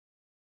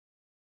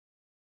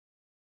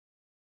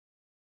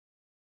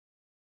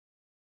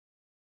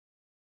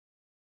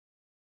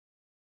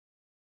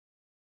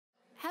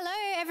Hello,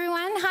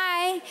 everyone.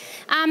 Hi.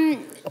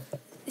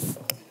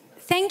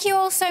 Thank you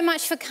all so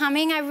much for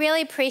coming. I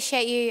really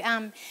appreciate you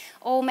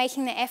all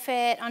making the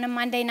effort on a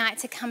Monday night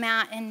to come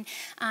out and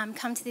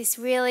come to this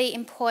really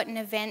important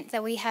event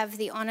that we have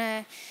the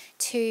honour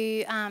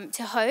to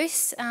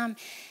host.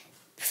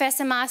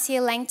 Professor Marcia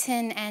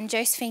Langton and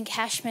Josephine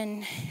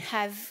Cashman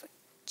have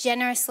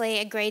generously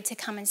agreed to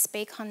come and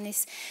speak on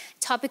this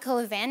topical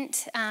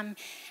event. And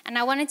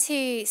I wanted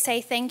to say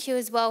thank you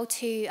as well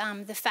to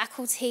the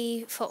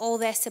faculty for all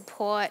their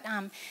support,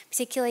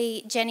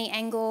 particularly Jenny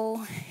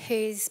Engel,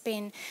 who's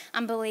been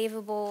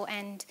unbelievable,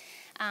 and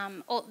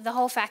the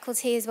whole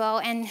faculty as well.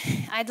 And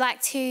I'd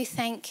like to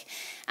thank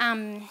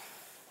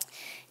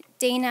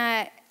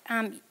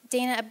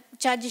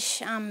Judge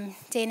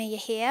Dina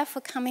Yahia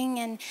for coming,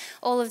 and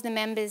all of the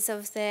members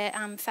of the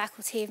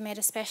faculty have made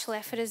a special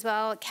effort as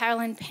well.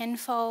 Carolyn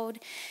Penfold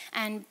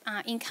and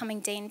incoming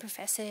Dean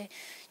Professor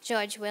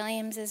George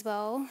Williams as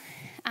well.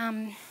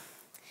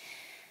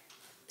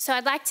 So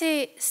I'd like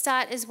to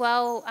start as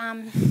well.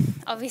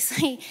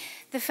 Obviously,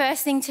 the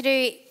first thing to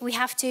do, we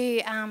have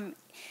to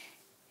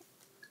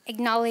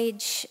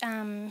acknowledge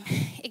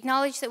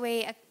that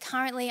we are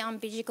currently on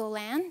Bidjigal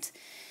land.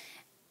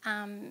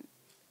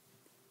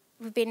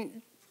 We've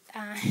been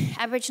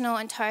Aboriginal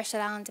and Torres Strait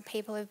Islander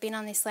people have been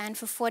on this land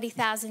for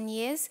 40,000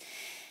 years,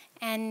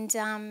 and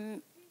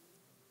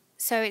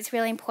so it's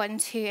really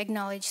important to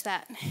acknowledge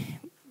that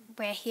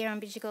we're here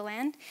on Bidjigal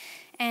land.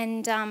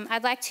 And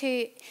I'd like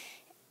to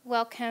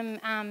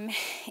welcome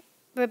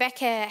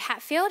Rebecca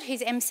Hatfield,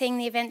 who's emceeing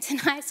the event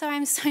tonight. Sorry,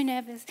 I'm so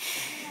nervous.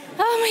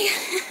 Oh my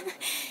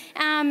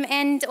God.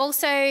 And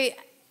also a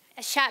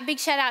big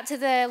shout out to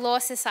the Law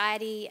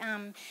Society.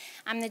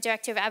 I'm the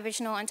Director of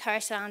Aboriginal and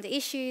Torres Strait Islander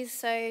Issues,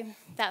 so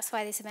that's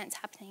why this event's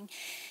happening.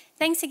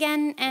 Thanks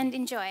again and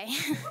enjoy.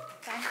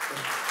 Bye.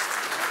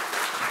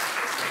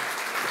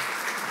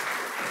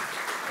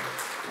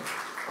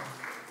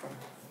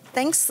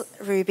 Thanks,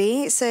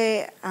 Ruby.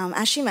 So,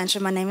 as she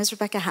mentioned, my name is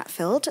Rebecca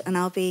Hatfield, and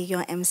I'll be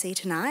your MC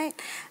tonight.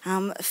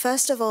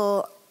 First of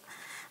all,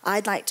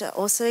 I'd like to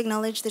also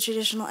acknowledge the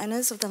traditional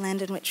owners of the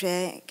land in which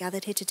we're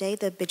gathered here today,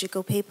 the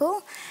Bidjigal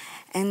people.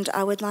 And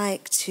I would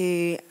like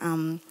to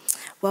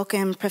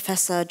welcome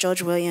Professor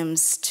George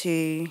Williams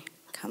to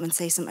come and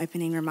say some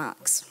opening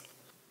remarks.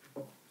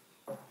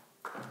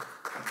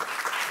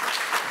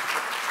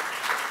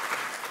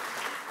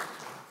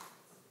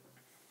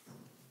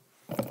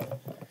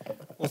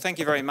 Well, thank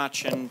you very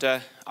much, and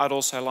I'd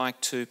also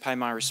like to pay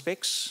my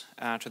respects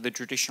to the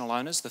traditional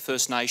owners, the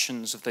First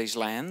Nations of these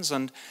lands,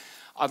 and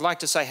I'd like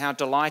to say how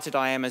delighted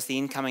I am as the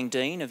incoming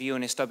Dean of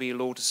UNSW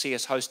Law to see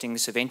us hosting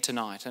this event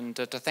tonight, and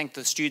to thank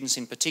the students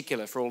in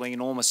particular for all the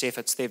enormous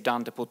efforts they've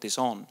done to put this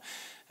on.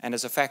 And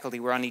as a faculty,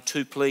 we're only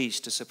too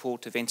pleased to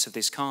support events of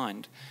this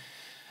kind.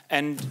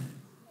 And,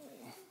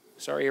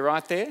 sorry, you're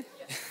right there?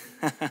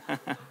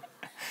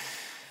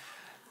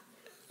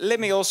 Let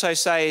me also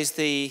say, as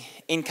the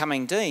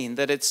incoming Dean,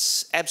 that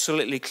it's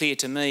absolutely clear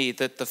to me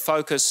that the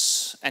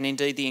focus, and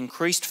indeed the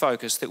increased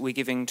focus that we're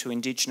giving to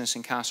Indigenous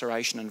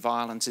incarceration and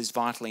violence, is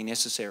vitally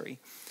necessary.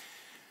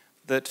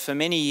 That for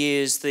many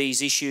years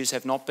these issues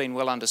have not been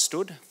well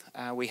understood.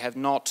 We have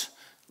not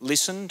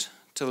listened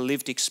to the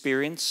lived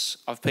experience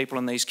of people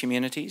in these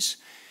communities.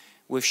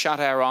 We've shut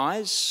our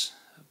eyes,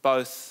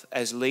 both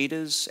as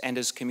leaders and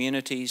as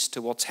communities,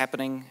 to what's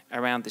happening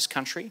around this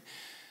country.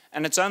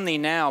 And it's only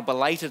now,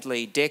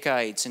 belatedly,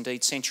 decades,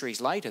 indeed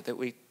centuries later, that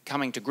we're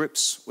coming to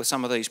grips with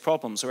some of these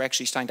problems. We're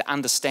actually starting to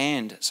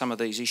understand some of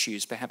these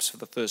issues, perhaps for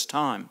the first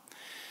time.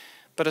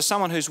 But as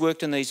someone who's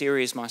worked in these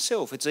areas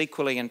myself, it's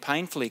equally and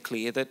painfully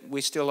clear that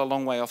we're still a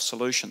long way off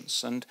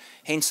solutions, and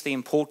hence the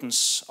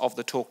importance of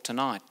the talk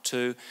tonight,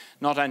 to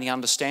not only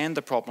understand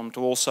the problem,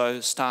 to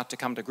also start to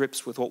come to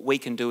grips with what we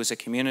can do as a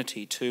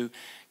community to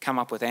come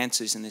up with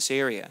answers in this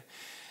area.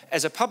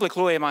 As a public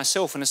lawyer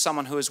myself, and as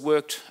someone who has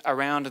worked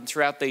around and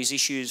throughout these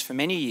issues for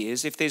many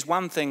years, if there's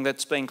one thing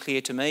that's been clear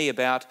to me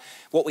about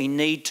what we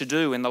need to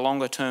do in the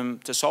longer term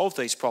to solve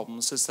these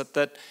problems, is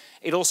that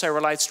it also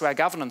relates to our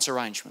governance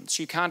arrangements.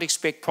 You can't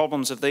expect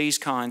problems of these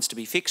kinds to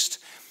be fixed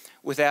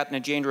without an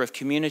agenda of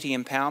community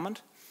empowerment,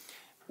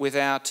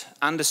 without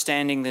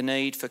understanding the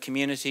need for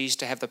communities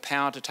to have the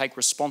power to take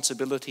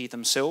responsibility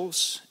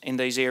themselves in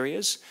these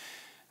areas.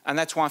 And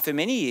that's why for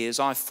many years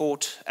I've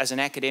fought as an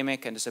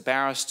academic and as a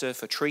barrister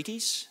for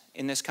treaties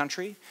in this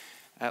country,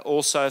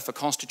 also for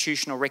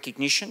constitutional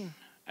recognition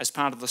as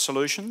part of the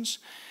solutions.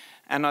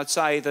 And I'd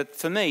say that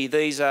for me,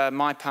 these are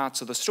my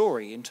parts of the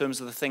story in terms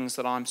of the things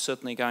that I'm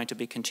certainly going to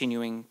be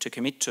continuing to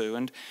commit to.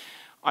 And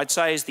I'd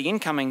say as the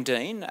incoming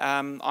Dean,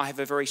 I have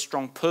a very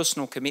strong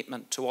personal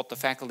commitment to what the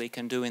faculty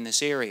can do in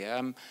this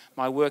area.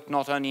 My work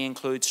not only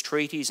includes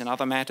treaties and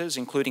other matters,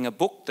 including a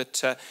book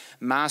that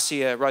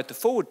Marcia wrote the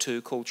foreword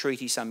to called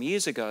Treaty some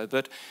years ago,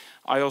 but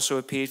I also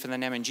appeared for the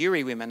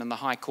Namangiri women in the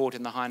High Court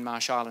in the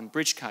Hindmarsh Island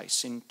Bridge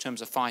case in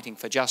terms of fighting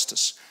for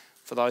justice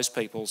for those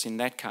peoples in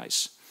that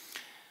case.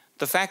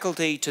 The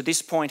faculty to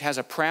this point has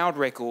a proud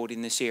record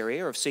in this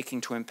area of seeking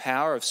to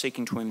empower, of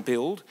seeking to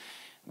build.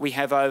 We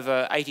have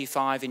over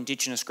 85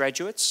 Indigenous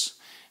graduates.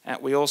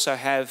 We also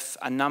have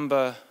a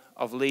number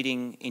of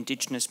leading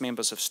Indigenous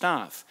members of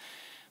staff.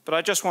 But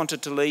I just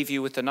wanted to leave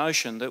you with the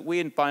notion that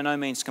we're by no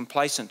means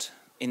complacent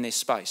in this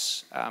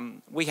space.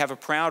 We have a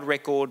proud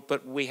record,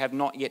 but we have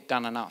not yet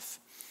done enough.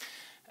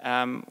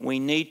 We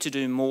need to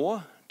do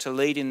more to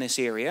lead in this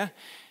area,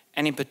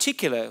 and in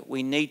particular,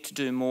 we need to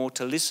do more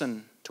to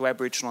listen to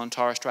Aboriginal and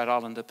Torres Strait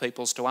Islander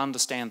peoples to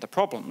understand the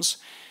problems,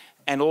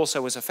 and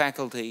also as a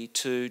faculty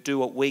to do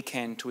what we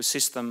can to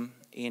assist them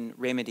in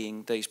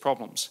remedying these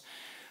problems.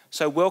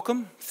 So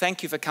welcome,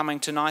 thank you for coming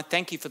tonight,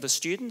 thank you for the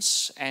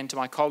students and to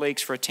my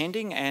colleagues for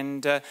attending,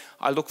 and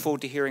I look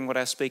forward to hearing what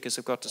our speakers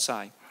have got to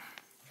say.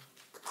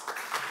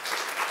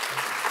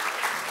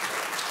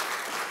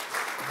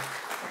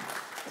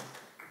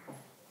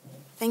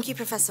 Thank you,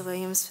 Professor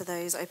Williams, for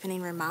those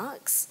opening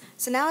remarks.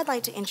 So now I'd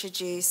like to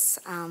introduce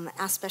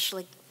our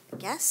special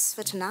guests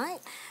for tonight.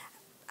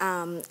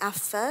 Our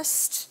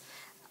first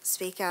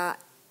speaker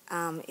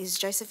is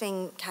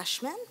Josephine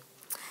Cashman.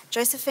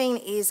 Josephine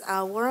is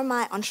a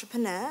Worimi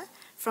entrepreneur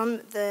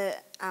from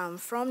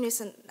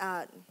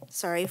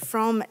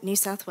New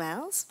South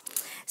Wales.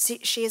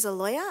 She is a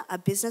lawyer, a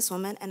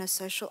businesswoman, and a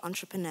social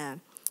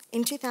entrepreneur.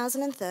 In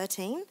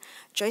 2013,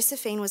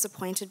 Josephine was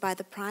appointed by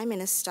the Prime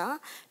Minister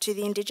to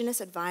the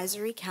Indigenous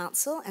Advisory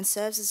Council and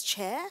serves as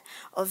chair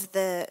of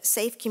the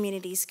Safe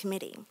Communities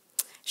Committee.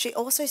 She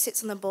also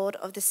sits on the board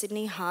of the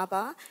Sydney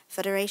Harbour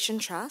Federation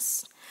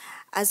Trust.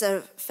 As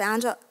a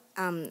founder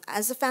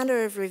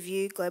of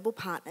Review Global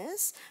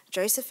Partners,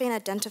 Josephine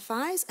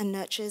identifies and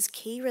nurtures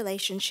key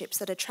relationships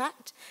that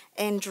attract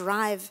and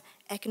drive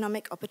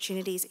economic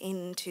opportunities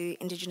into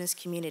Indigenous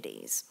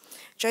communities.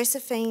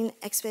 Josephine's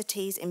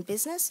expertise in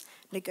business,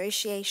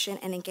 negotiation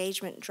and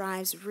engagement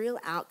drives real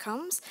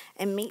outcomes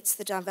and meets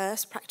the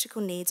diverse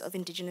practical needs of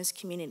Indigenous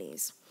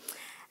communities.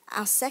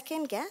 Our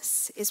second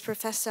guest is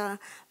Professor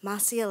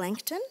Marcia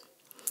Langton.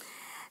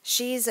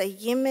 She is a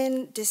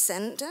Yemen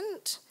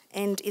descendant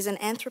and is an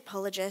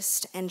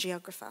anthropologist and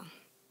geographer.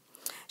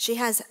 She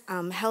has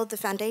held the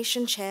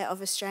Foundation Chair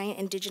of Australian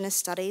Indigenous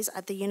Studies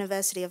at the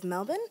University of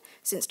Melbourne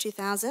since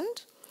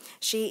 2000.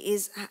 She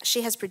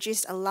has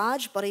produced a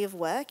large body of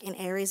work in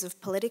areas of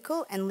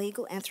political and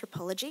legal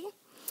anthropology,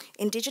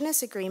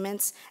 Indigenous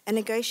agreements and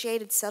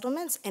negotiated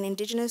settlements, and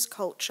Indigenous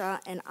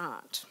culture and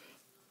art.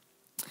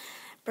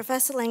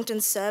 Professor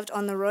Langton served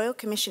on the Royal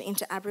Commission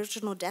into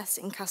Aboriginal Deaths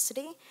in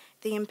Custody,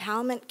 the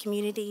Empowerment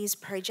Communities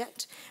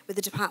Project with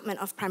the Department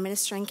of Prime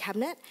Minister and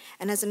Cabinet,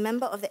 and as a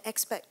member of the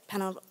Expert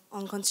Panel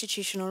on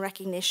Constitutional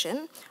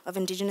Recognition of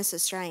Indigenous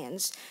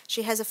Australians.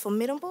 She has a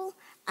formidable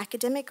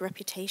academic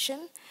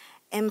reputation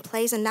and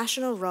plays a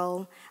national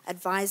role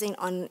advising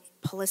on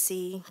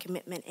policy,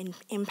 commitment and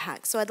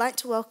impact. So I'd like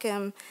to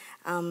welcome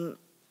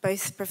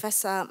both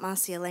Professor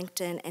Marcia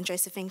Langton and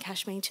Josephine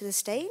Cashman to the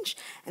stage,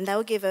 and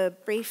they'll give a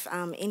brief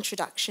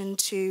introduction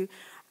to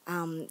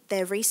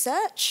their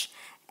research,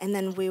 and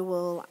then we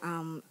will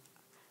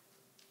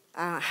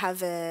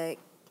have a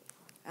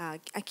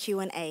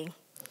Q&A.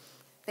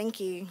 Thank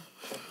you.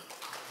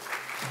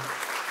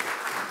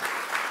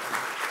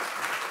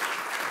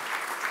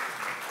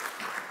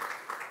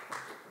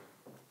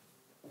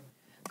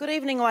 Good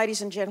evening,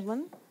 ladies and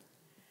gentlemen.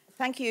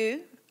 Thank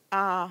you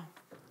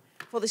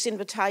for this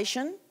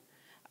invitation.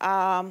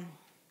 No,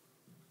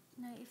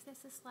 if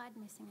there's a slide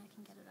missing, I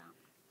can get it up.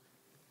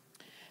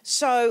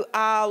 So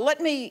let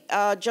me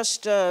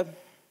just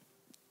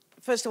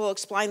first of all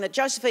explain that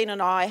Josephine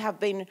and I have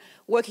been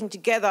working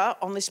together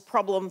on this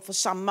problem for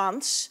some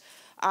months,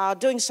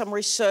 doing some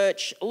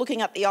research,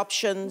 looking at the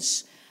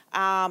options,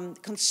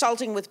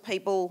 consulting with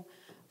people,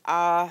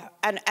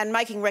 and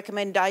making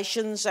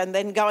recommendations, and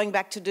then going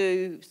back to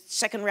do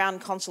second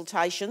round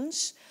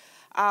consultations.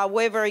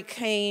 We're very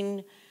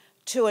keen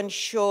to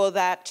ensure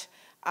that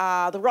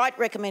the right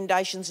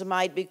recommendations are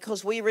made,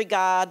 because we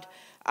regard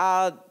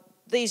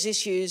these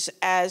issues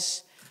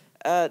as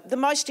the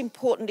most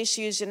important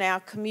issues in our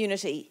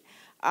community.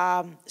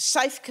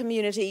 Safe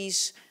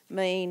communities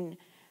mean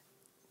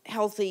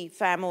healthy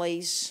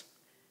families,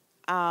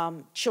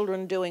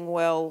 children doing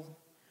well,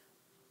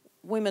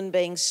 women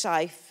being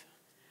safe,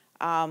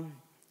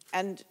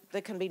 and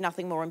there can be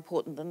nothing more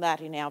important than that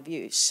in our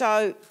view.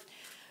 So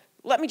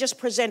let me just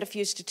present a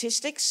few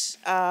statistics.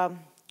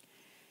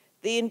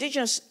 The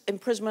Indigenous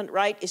imprisonment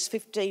rate is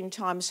 15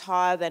 times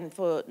higher than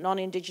for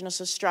non-Indigenous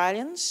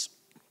Australians.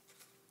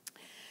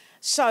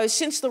 So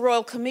since the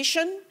Royal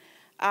Commission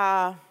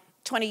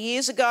 20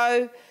 years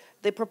ago,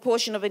 the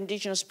proportion of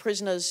Indigenous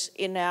prisoners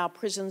in our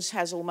prisons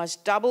has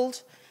almost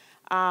doubled.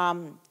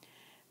 And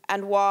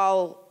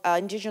while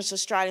Indigenous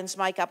Australians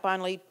make up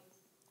only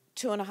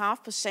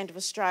 2.5% of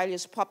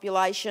Australia's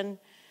population,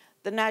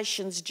 the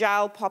nation's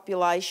jail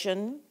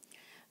population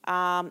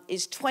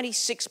is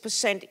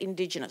 26%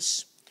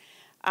 Indigenous.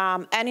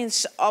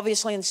 And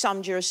obviously in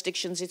some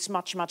jurisdictions it's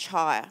much, much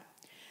higher.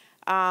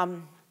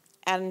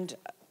 And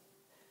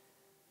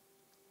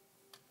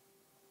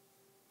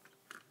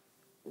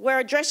we're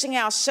addressing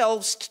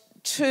ourselves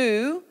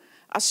to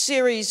a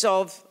series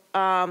of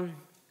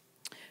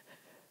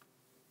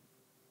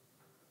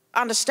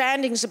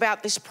understandings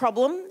about this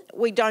problem.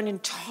 We don't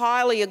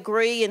entirely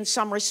agree in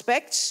some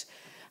respects,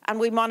 and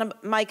we want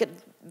to make it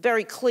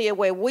very clear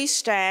where we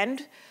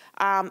stand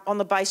on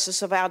the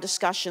basis of our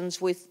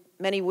discussions with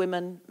many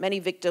women, many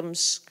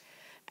victims,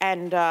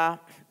 and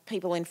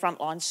people in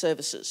frontline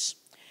services.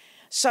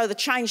 So the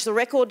Change the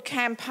Record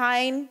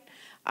campaign,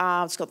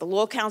 it's got the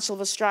Law Council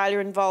of Australia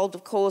involved,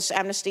 of course,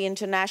 Amnesty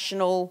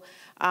International,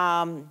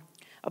 a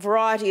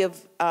variety of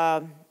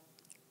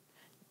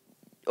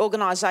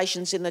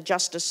organisations in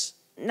the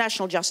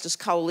National Justice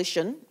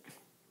Coalition.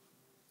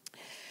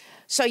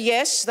 So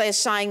yes, they're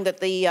saying that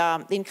the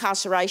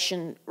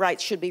incarceration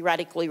rates should be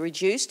radically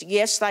reduced.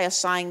 Yes, they are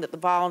saying that the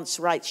violence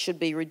rates should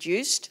be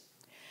reduced.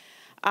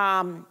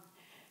 And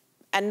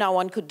no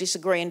one could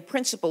disagree in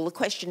principle. The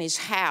question is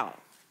how.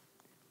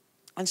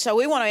 And so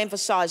we want to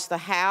emphasise the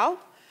how,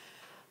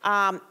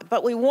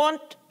 but we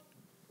want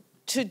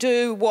to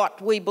do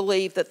what we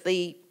believe that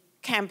the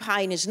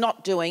campaign is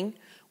not doing.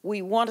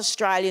 We want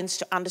Australians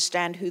to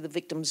understand who the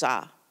victims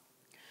are.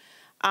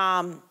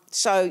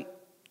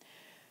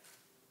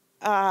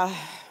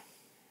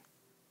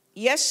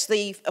 Yes,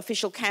 the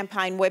official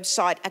campaign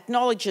website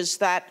acknowledges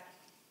that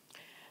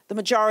the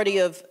majority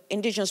of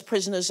Indigenous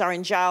prisoners are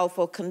in jail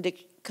for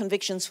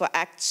convictions for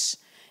acts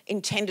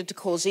intended to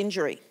cause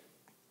injury.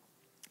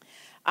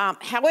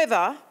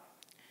 However,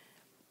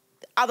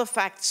 other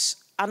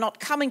facts are not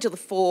coming to the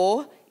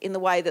fore in the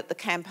way that the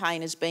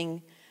campaign is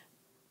being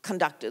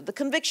conducted. The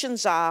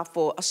convictions are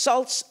for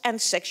assaults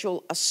and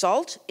sexual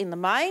assault in the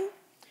main,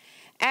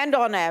 and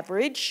on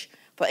average,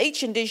 for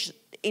each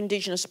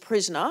Indigenous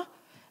prisoner,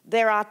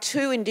 there are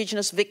 2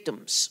 Indigenous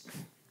victims.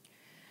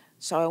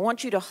 So I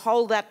want you to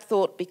hold that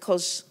thought,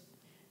 because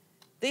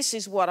this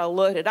is what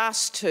alerted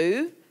us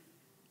to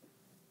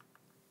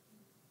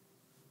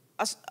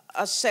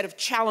a set of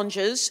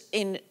challenges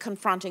in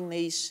confronting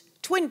these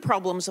twin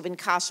problems of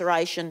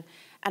incarceration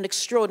and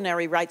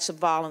extraordinary rates of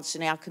violence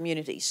in our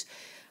communities.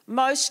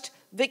 Most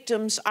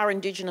victims are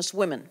Indigenous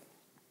women.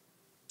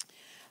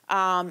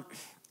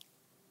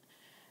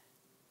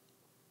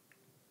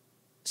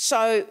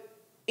 So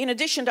in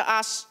addition to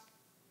us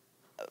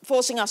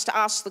forcing us to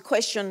ask the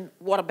question,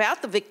 what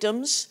about the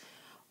victims?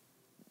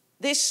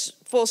 This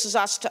forces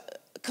us to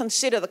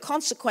consider the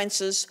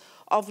consequences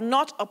of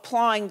not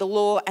applying the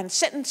law and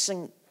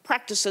sentencing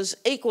practices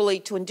equally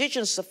to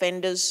Indigenous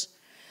offenders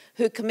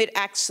who commit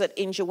acts that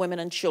injure women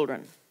and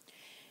children.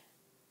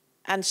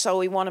 And so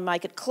we want to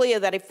make it clear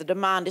that if the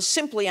demand is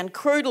simply and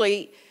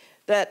crudely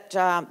that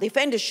the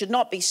offenders should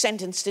not be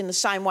sentenced in the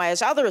same way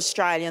as other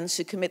Australians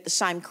who commit the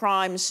same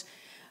crimes,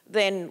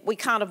 then we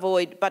can't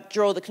avoid but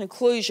draw the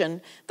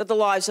conclusion that the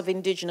lives of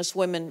Indigenous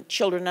women,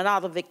 children and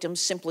other victims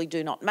simply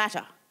do not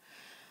matter.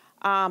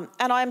 And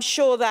I'm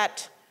sure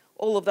that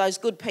all of those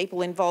good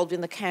people involved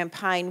in the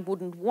campaign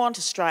wouldn't want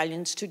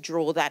Australians to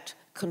draw that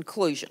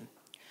conclusion.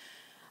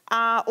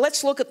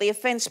 Let's look at the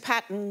offence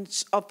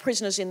patterns of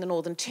prisoners in the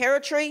Northern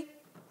Territory,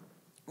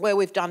 where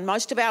we've done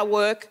most of our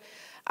work.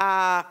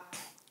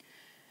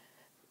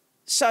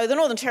 So the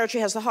Northern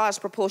Territory has the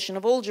highest proportion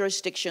of all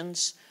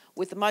jurisdictions,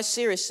 with the most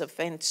serious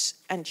offence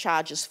and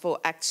charges for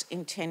acts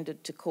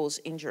intended to cause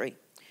injury.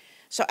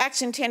 So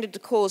acts intended to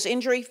cause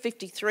injury,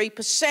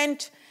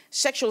 53%,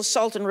 sexual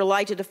assault and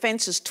related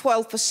offences,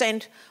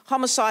 12%,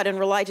 homicide and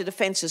related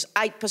offences,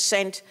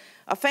 8%,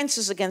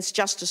 offences against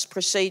justice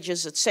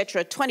procedures,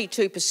 etc.,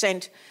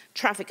 22%,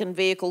 traffic and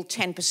vehicle,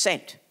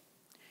 10%.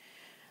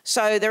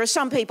 So there are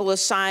some people who are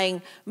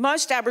saying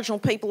most Aboriginal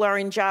people are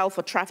in jail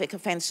for traffic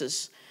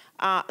offences.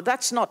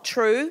 That's not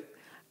true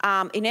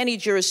in any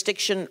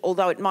jurisdiction,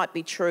 although it might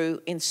be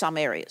true in some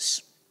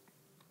areas.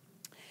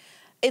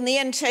 In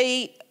the NT,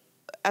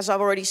 as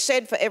I've already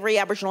said, for every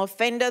Aboriginal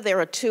offender, there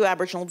are 2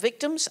 Aboriginal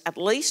victims, at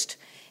least.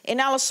 In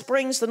Alice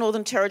Springs, the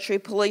Northern Territory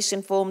Police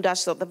informed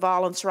us that the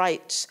violence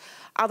rates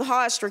are the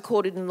highest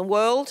recorded in the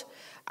world,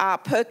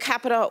 per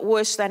capita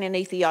worse than in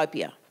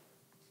Ethiopia.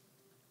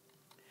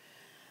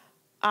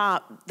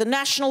 The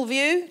national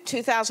view,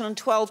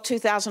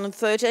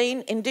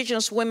 2012-2013,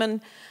 Indigenous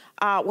women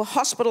were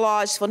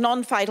hospitalised for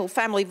non-fatal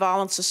family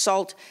violence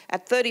assault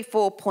at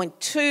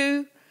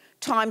 34.2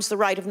 times the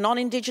rate of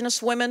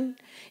non-Indigenous women.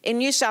 In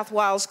New South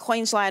Wales,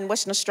 Queensland,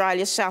 Western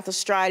Australia, South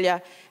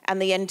Australia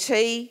and the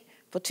NT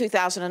for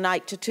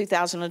 2008 to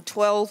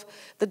 2012,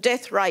 the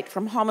death rate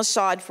from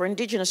homicide for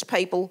Indigenous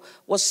people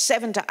was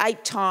 7 to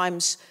 8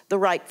 times the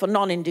rate for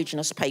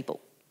non-Indigenous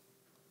people.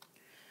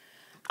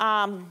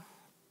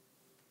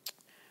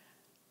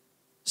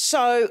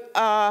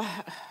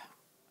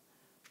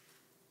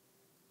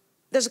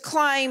 There's a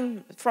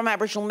claim from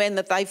Aboriginal men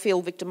that they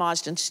feel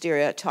victimised and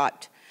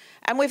stereotyped.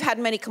 And we've had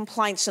many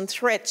complaints and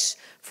threats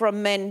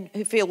from men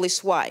who feel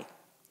this way.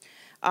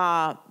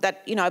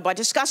 That, you know, by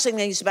discussing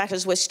these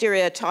matters, we're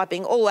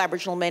stereotyping all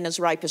Aboriginal men as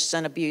rapists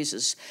and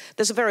abusers.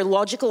 There's a very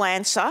logical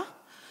answer.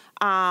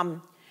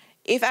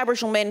 If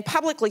Aboriginal men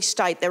publicly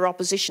state their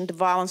opposition to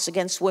violence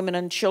against women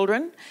and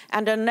children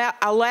and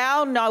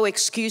allow no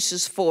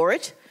excuses for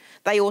it,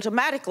 they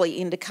automatically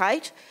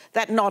indicate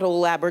that not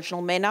all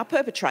Aboriginal men are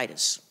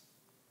perpetrators.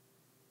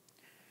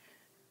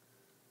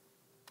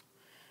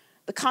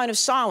 the cone of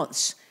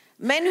silence.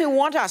 Men who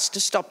want us to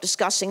stop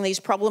discussing these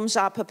problems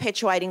are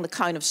perpetuating the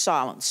cone of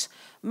silence.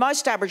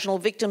 Most Aboriginal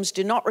victims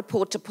do not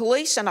report to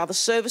police and other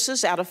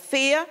services out of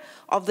fear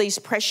of these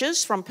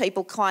pressures from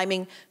people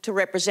claiming to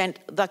represent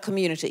the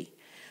community.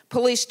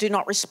 Police do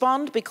not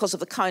respond because of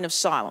the cone of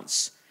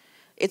silence.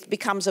 It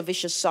becomes a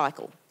vicious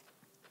cycle.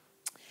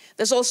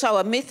 There's also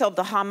a myth of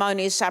the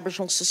harmonious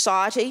Aboriginal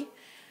society.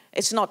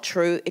 It's not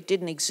true, it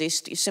didn't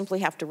exist. You simply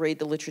have to read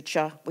the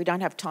literature. We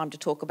don't have time to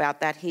talk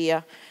about that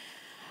here.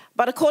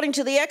 But according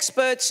to the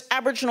experts,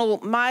 Aboriginal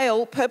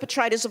male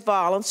perpetrators of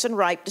violence and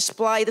rape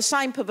display the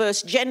same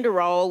perverse gender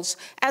roles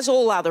as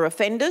all other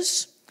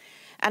offenders,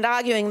 and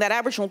arguing that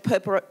Aboriginal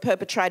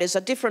perpetrators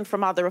are different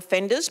from other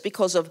offenders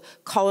because of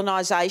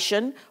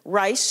colonisation,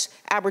 race,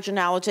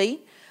 Aboriginality,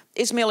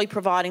 is merely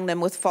providing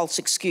them with false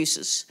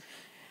excuses.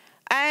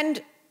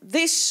 And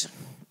this,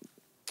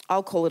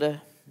 I'll call it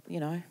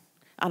an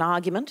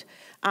argument,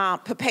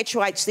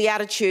 perpetuates the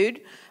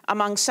attitude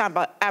among some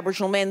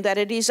Aboriginal men that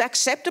it is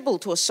acceptable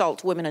to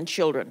assault women and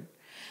children.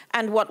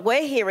 And what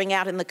we're hearing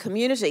out in the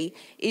community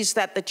is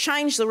that the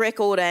Change the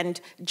Record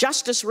and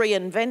Justice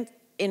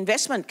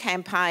Reinvestment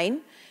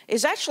campaign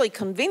is actually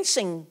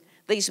convincing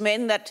these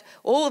men that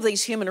all of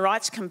these human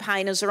rights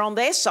campaigners are on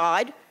their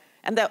side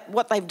and that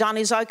what they've done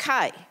is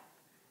okay.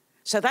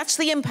 So that's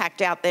the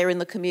impact out there in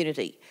the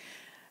community.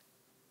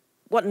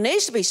 What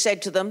needs to be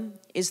said to them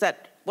is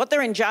that what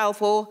they're in jail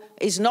for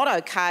is not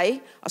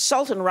okay.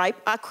 Assault and rape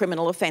are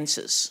criminal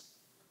offences.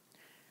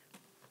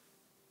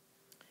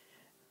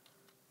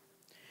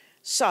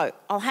 So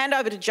I'll hand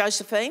over to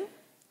Josephine.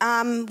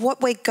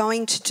 What we're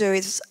going to do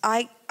is,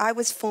 I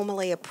was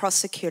formerly a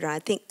prosecutor. I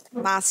think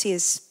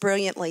Marcia's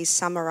brilliantly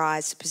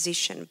summarised the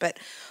position, but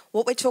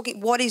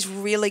what is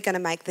really going to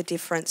make the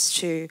difference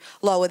to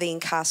lower the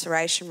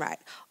incarceration rate?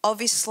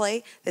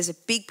 Obviously, there's a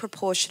big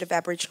proportion of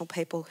Aboriginal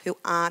people who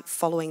aren't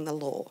following the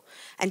law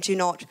and do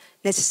not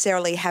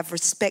necessarily have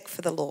respect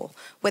for the law,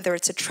 whether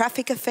it's a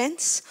traffic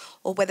offence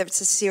or whether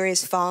it's a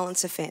serious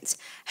violence offence.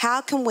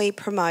 How can we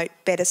promote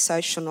better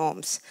social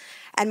norms?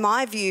 And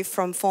my view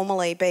from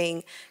formerly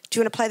being, do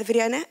you want to play the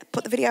video now?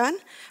 Put the video in?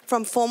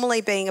 From formerly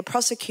being a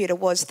prosecutor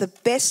was the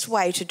best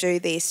way to do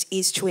this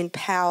is to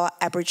empower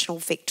Aboriginal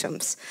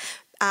victims.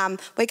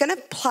 We're going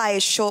to play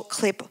a short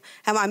clip,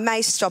 and I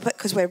may stop it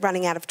because we're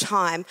running out of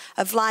time,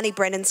 of Lani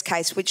Brennan's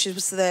case, which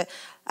was the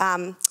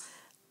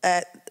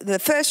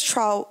first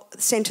trial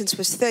sentence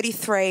was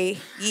 33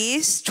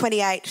 years,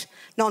 28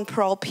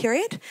 non-parole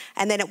period,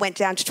 and then it went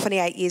down to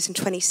 28 years and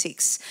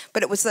 26.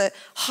 But it was the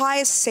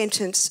highest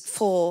sentence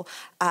for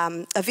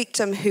a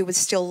victim who was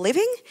still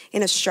living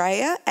in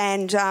Australia,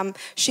 and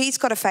she's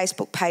got a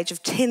Facebook page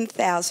of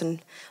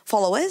 10,000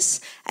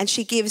 followers, and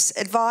she gives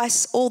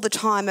advice all the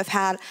time of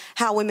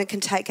how women can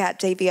take out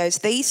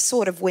DVOs. These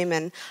sort of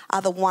women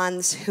are the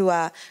ones who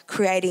are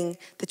creating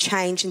the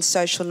change in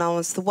social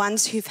norms, the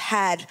ones who've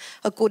had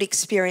a good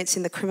experience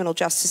in the criminal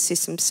justice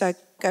system. So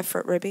go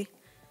for it, Ruby.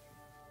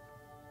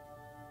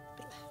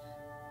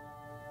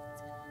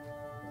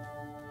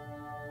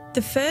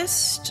 The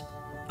first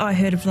I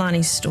heard of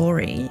Lani's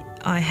story,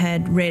 I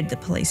had read the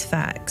police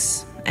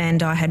facts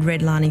and I had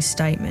read Lani's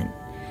statement.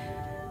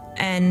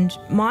 And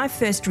my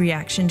first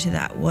reaction to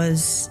that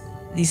was,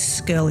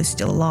 this girl is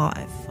still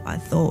alive. I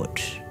thought,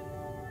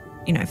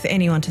 for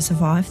anyone to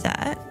survive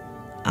that,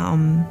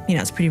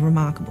 it's pretty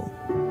remarkable.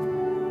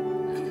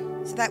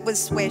 So that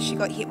was where she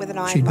got hit with an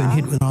iron bar? She'd been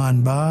hit with an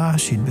iron bar,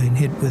 she'd been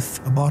hit with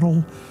a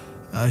bottle,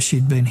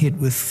 she'd been hit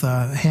with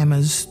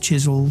hammers,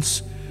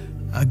 chisels,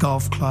 a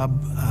golf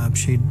club.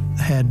 She'd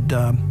had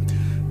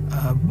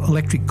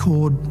electric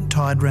cord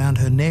tied round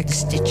her neck.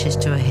 Stitches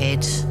to her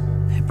head,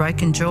 her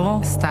broken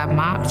jaw, stab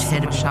marked,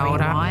 head and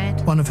shoulder.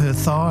 One of her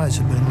thighs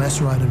had been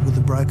lacerated with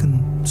a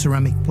broken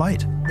ceramic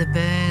plate. The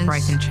burns,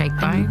 broken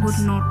cheekbones. I would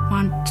not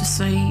want to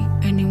see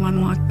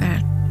anyone like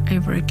that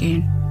ever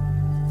again.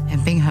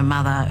 And being her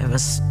mother, it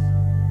was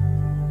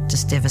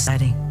just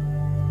devastating.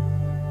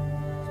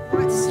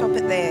 Let's stop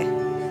it there.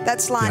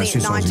 That's Lani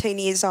at 19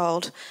 years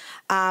old.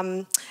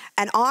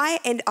 And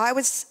I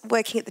was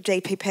working at the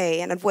DPP,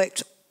 and I'd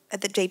worked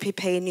at the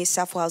DPP in New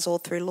South Wales all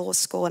through law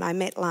school, and I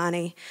met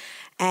Lani,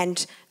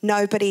 and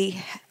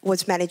nobody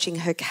was managing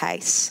her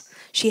case.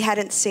 She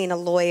hadn't seen a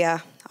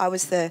lawyer. I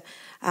was the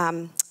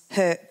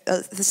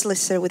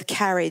solicitor with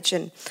Carriage,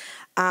 and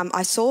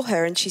I saw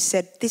her and she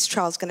said, this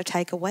trial's going to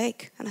take a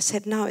week. And I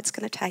said, no, it's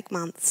going to take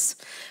months.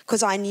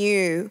 Because I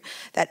knew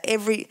that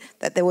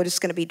there were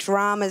just going to be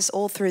dramas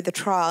all through the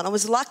trial. And I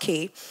was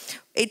lucky.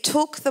 It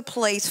took the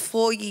police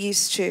 4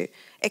 years to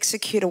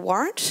execute a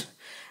warrant.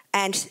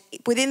 And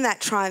within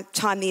that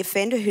time, the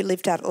offender, who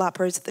lived out at La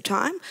Perouse at the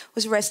time,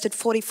 was arrested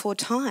 44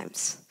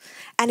 times.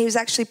 And he was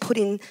actually put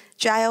in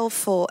jail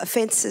for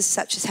offences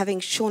such as having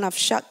shorn-off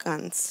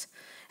shotguns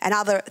and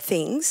other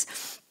things.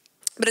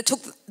 But it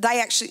took,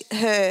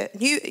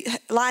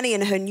 Lani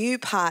and her new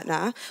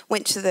partner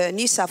went to the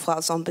New South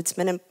Wales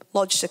Ombudsman and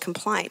lodged a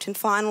complaint. And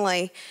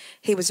finally,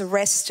 he was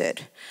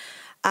arrested.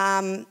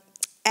 And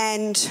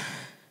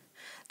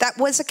That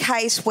was a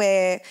case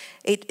where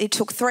it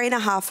took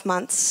 3.5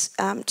 months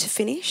to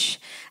finish,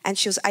 and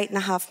she was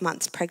 8.5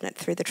 months pregnant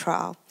through the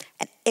trial.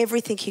 And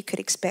everything you could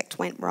expect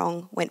went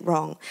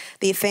wrong.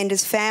 The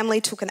offender's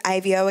family took an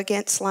AVO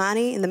against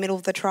Lani in the middle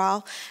of the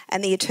trial,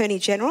 and the Attorney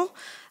General,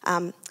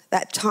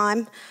 that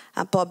time,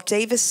 Bob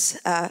Davis,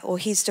 or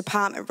his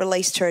department,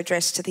 released her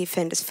address to the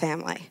offender's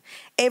family.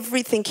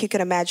 Everything you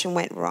could imagine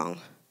went wrong.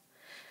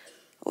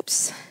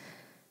 Oops.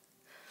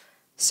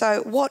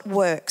 So what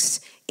works?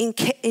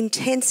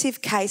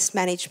 Intensive case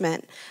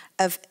management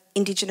of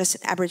Indigenous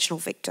and Aboriginal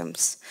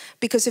victims.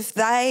 Because if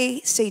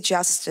they see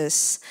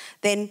justice,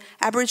 then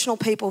Aboriginal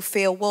people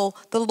feel, well,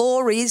 the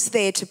law is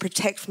there to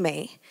protect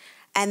me,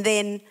 and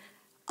then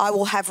I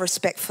will have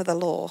respect for the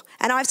law.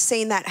 And I've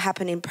seen that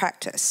happen in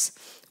practice.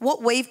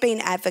 What we've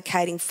been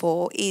advocating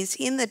for is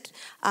in the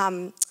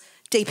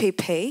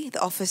DPP,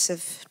 the Office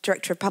of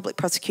Director of Public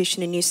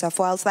Prosecution in New South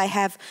Wales, they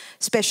have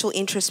special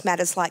interest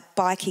matters like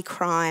bikie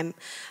crime,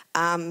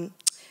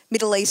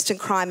 Middle Eastern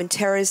crime and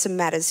terrorism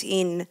matters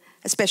in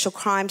a special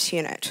crimes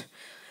unit.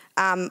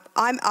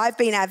 I've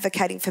been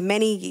advocating for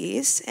many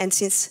years, and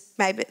since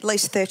maybe at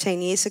least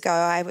 13 years ago,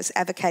 I was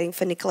advocating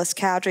for Nicholas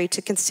Cowdery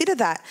to consider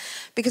that,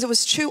 because it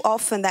was too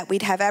often that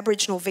we'd have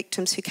Aboriginal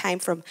victims who came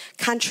from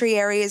country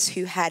areas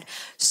who had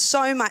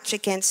so much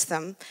against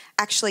them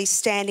actually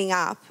standing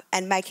up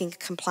and making a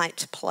complaint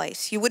to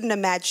police. You wouldn't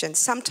imagine.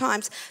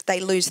 Sometimes they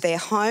lose their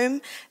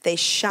home, they're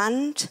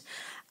shunned,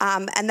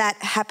 and that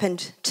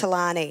happened to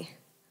Lani.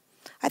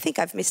 I think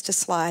I've missed a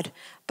slide,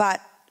 but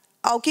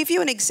I'll give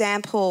you an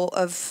example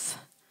of...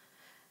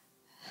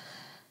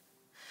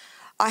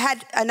 I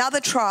had another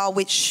trial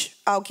which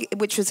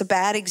was a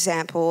bad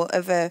example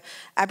of an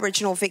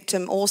Aboriginal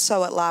victim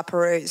also at La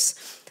Perouse.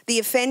 The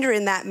offender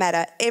in that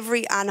matter,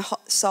 every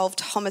unsolved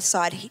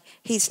homicide,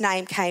 his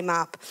name came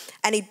up,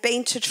 and he'd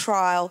been to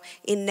trial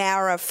in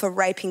Nowra for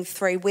raping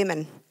 3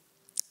 women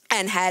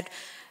and had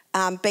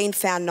been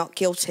found not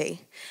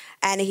guilty.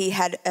 And he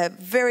had a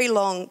very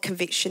long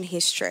conviction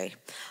history.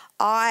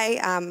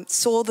 I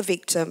saw the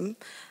victim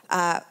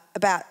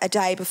about a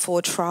day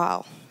before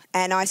trial,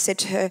 and I said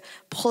to her,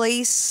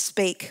 please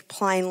speak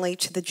plainly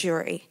to the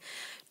jury.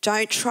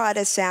 Don't try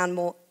to sound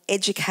more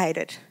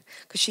educated,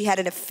 because she had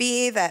a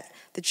fear that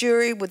the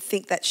jury would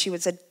think that she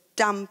was a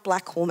dumb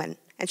black woman,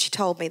 and she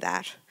told me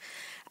that.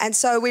 And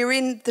so we were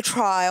in the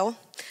trial,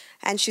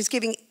 and she was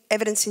giving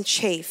evidence in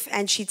chief,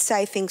 and she'd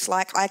say things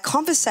like, I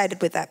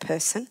conversated with that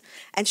person,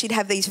 and she'd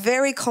have these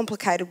very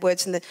complicated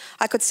words, and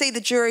I could see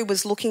the jury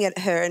was looking at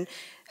her, and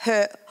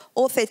her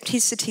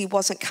authenticity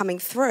wasn't coming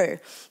through.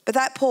 But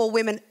that poor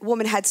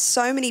woman had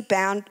so many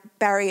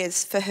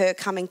barriers for her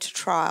coming to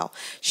trial.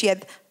 She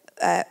had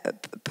a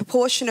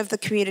proportion of the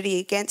community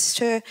against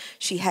her,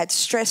 she had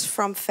stress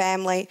from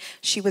family,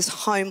 she was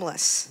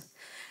homeless.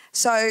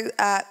 So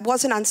it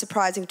wasn't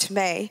unsurprising to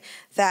me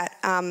that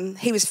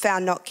he was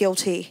found not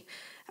guilty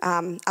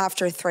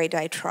after a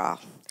 3-day trial.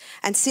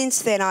 And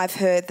since then I've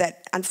heard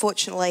that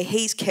unfortunately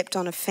he's kept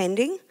on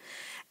offending,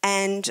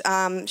 and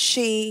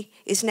she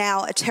is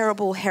now a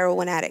terrible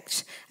heroin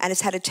addict and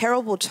has had a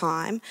terrible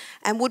time,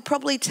 and would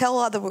probably tell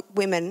other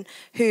women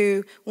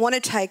who want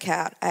to take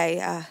out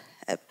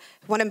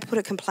want to put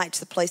a complaint to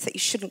the police that you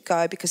shouldn't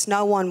go because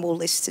no one will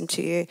listen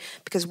to you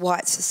because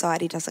white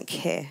society doesn't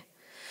care.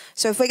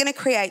 So if we're going to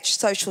create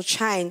social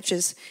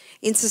changes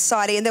in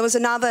society, and there was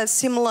another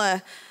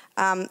similar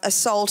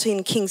assault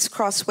in King's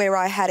Cross where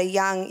I had a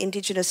young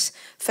Indigenous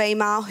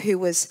female who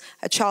was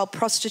a child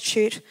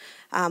prostitute,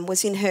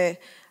 was in her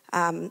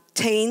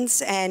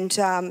teens,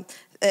 and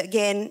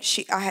again,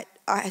 I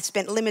had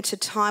spent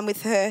limited time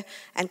with her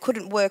and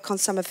couldn't work on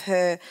some of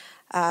her,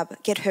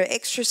 get her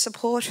extra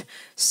support.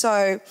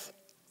 So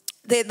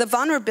the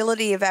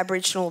vulnerability of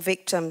Aboriginal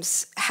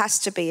victims has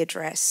to be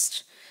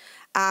addressed.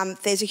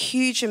 There's a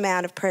huge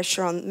amount of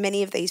pressure on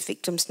many of these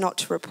victims not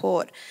to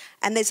report,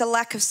 and there's a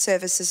lack of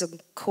services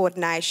and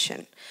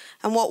coordination.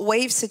 And what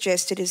we've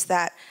suggested is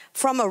that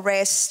from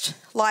arrest,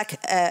 like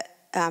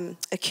an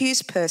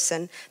accused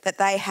person, that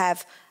they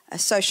have a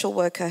social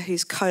worker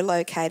who's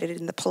co-located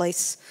in the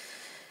police.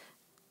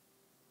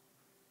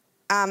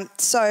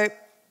 So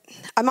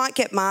I might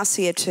get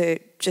Marcia to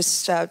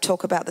just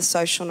talk about the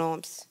social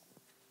norms.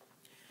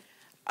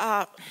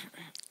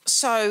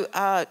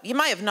 So you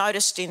may have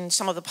noticed in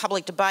some of the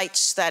public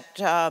debates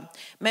that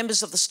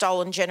members of the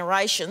Stolen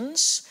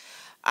Generations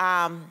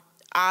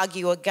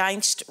argue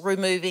against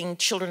removing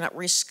children at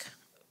risk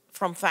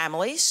from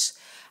families,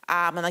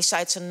 and they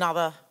say it's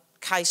another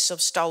case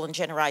of stolen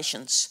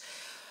generations.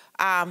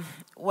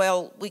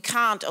 Well, we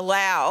can't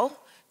allow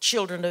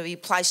children to be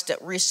placed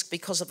at risk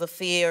because of the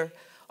fear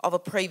of a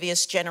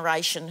previous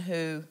generation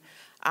who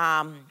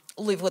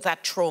live with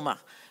that trauma.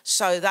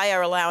 So they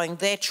are allowing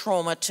their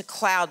trauma to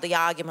cloud the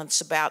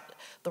arguments about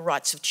the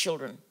rights of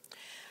children.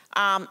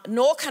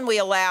 Nor can we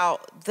allow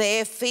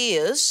their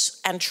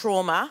fears and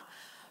trauma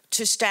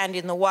to stand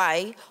in the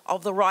way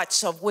of the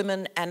rights of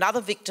women and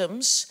other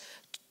victims,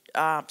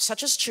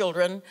 such as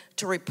children,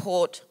 to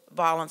report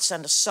violence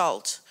and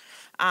assault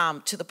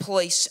to the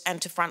police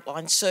and to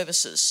frontline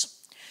services.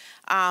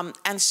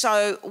 And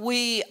so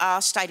we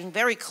are stating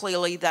very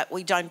clearly that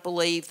we don't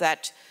believe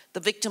that the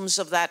victims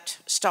of that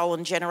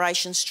stolen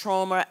generations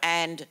trauma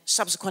and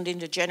subsequent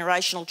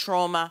intergenerational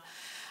trauma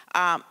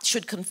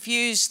should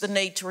confuse the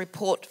need to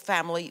report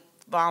family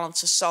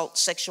violence, assault,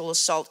 sexual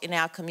assault in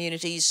our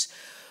communities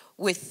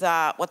with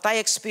what they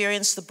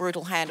experience, the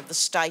brutal hand of the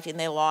state in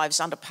their lives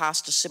under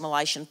past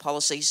assimilation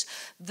policies.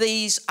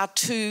 These are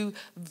two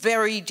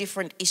very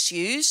different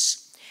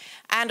issues.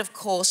 And of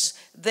course,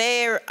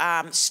 their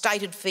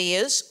stated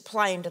fears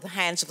play into the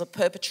hands of the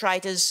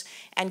perpetrators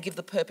and give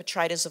the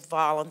perpetrators of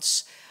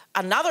violence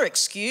another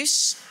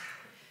excuse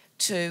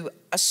to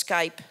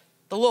escape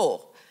the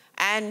law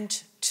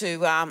and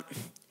to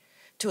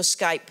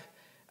escape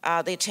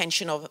the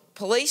attention of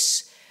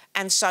police,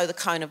 and so the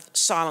cone of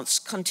silence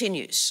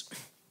continues.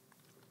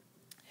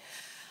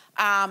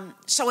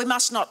 So we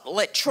must not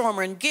let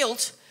trauma and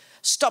guilt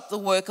stop the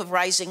work of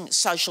raising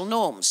social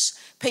norms.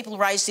 People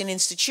raised in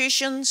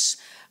institutions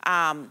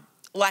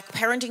lack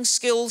parenting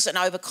skills and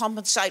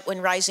overcompensate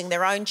when raising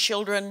their own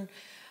children.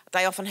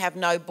 They often have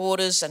no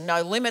borders and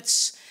no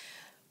limits.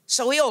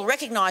 So we all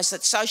recognise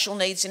that social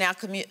norms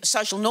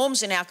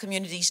in our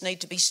communities need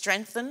to be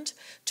strengthened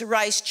to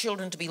raise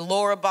children to be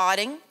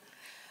law-abiding.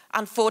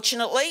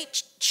 Unfortunately,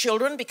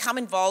 children become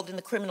involved in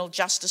the criminal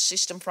justice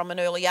system from an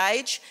early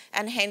age,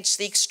 and hence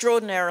the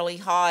extraordinarily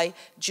high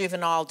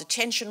juvenile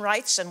detention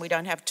rates, and we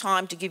don't have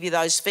time to give you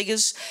those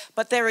figures,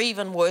 but they're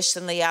even worse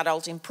than the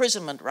adult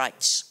imprisonment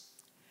rates.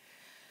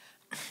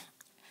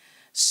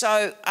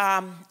 So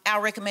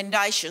our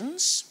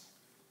recommendations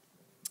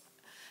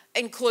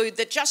include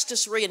that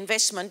justice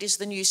reinvestment is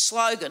the new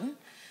slogan,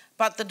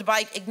 but the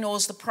debate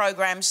ignores the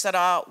programs that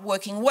are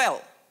working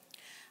well.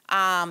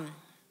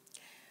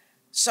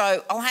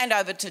 So I'll hand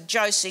over to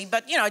Josie,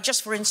 but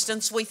just for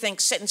instance, we think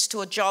Sentence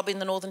to a Job in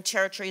the Northern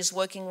Territory is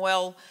working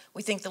well.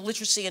 We think the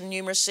literacy and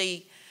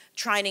numeracy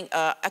training,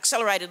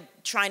 accelerated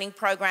training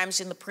programs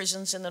in the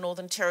prisons in the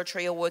Northern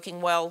Territory are working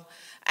well,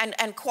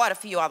 and quite a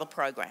few other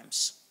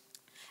programs.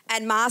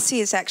 And Marcia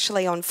is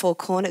actually on Four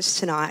Corners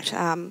tonight.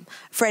 A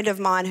friend of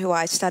mine who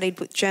I studied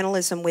with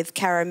journalism with,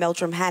 Caro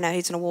Meldrum-Hanna,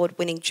 who's an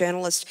award-winning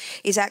journalist,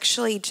 is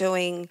actually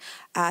doing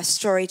a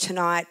story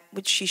tonight,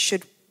 which you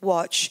should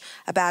watch,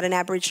 about an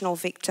Aboriginal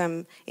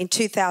victim in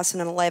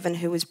 2011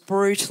 who was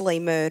brutally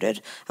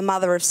murdered, a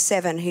mother of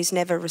 7 who's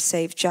never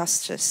received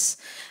justice.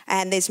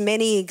 And there's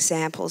many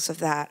examples of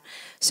that.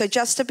 So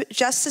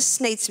justice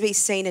needs to be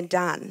seen and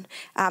done.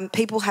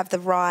 People have the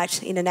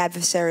right in an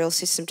adversarial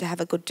system to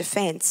have a good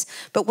defence.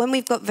 But when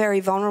we've got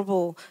very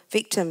vulnerable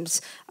victims,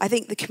 I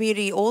think the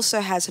community also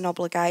has an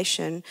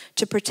obligation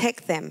to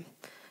protect them,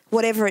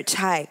 whatever it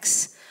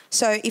takes.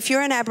 So if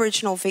you're an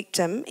Aboriginal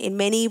victim in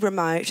many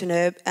remote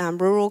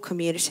and rural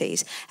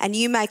communities and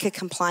you make a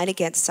complaint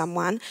against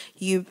someone,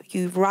 you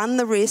run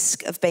the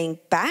risk of being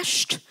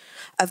bashed,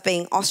 of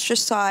being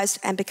ostracised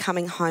and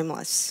becoming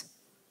homeless.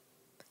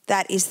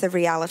 That is the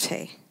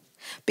reality.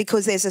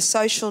 Because there's a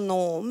social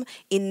norm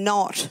in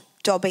not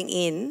dobbing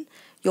in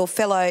your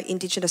fellow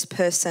Indigenous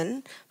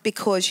person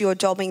because you're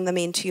dobbing them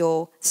into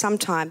your,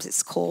 sometimes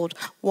it's called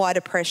wider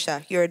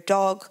pressure. You're a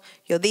dog,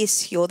 you're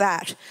this, you're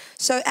that.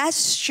 So as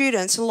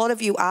students, a lot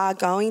of you are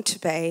going to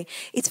be,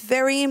 it's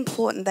very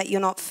important that you're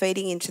not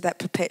feeding into that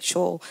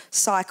perpetual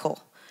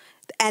cycle.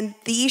 And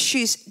the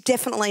issues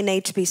definitely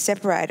need to be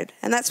separated.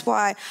 And that's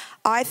why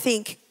I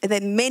think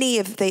that many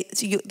of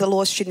the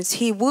law students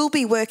here will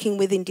be working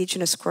with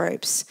Indigenous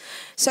groups.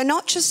 So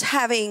not just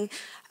having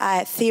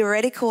a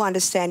theoretical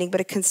understanding, but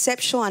a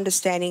conceptual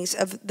understanding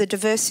of the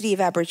diversity of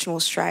Aboriginal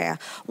Australia,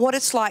 what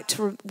it's like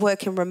to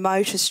work in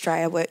remote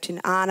Australia, worked in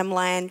Arnhem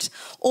Land,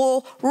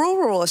 or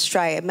rural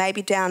Australia,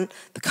 maybe down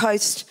the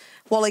coast,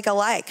 Walliga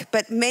Lake.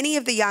 But many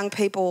of the young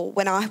people,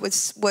 when I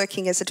was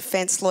working as a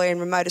defence lawyer in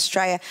remote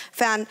Australia,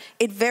 found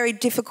it very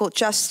difficult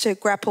just to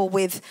grapple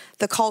with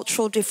the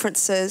cultural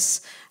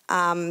differences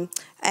and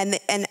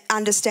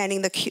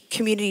understanding the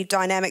community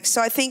dynamics.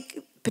 So I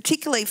think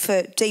particularly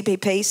for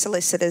DPP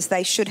solicitors,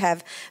 they should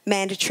have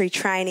mandatory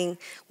training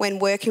when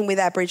working with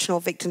Aboriginal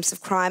victims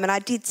of crime. And I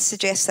did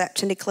suggest that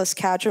to Nicholas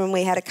Cowdra, and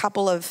we had a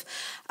couple of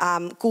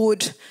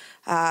good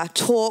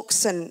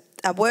talks and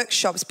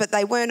workshops, but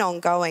they weren't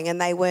ongoing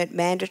and they weren't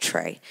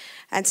mandatory.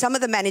 And some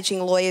of the managing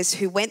lawyers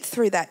who went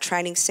through that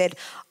training said,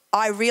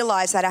 I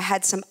realised that I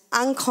had some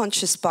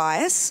unconscious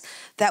bias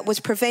that was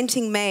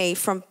preventing me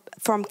from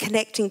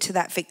connecting to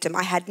that victim.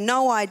 I had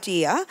no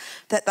idea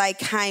that they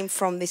came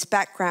from this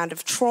background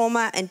of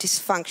trauma and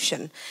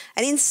dysfunction.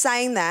 And in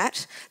saying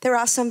that, there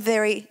are some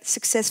very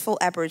successful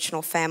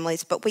Aboriginal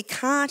families, but we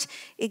can't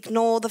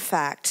ignore the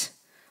fact,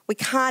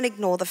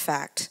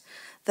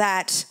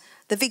 that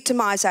the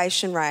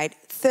victimisation rate,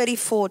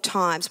 34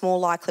 times more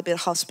likely to be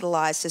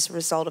hospitalised as a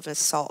result of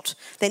assault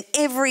than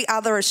every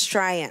other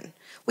Australian.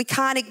 We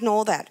can't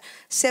ignore that.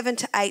 7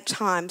 to 8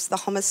 times the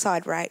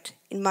homicide rate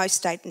in most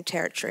states and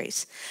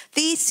territories.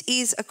 This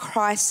is a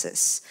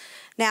crisis.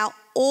 Now,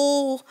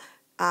 all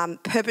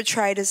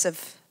perpetrators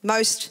of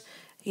most,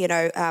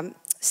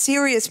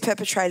 serious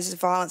perpetrators of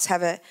violence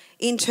have an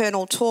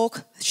internal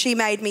talk. She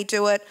made me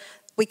do it.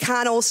 we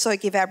can't also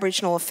give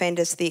Aboriginal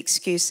offenders the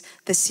excuse,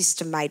 the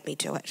system made me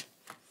do it.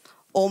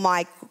 Or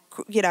my,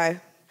 you know,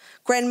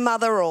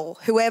 grandmother or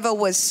whoever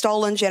was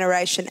stolen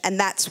generation and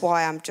that's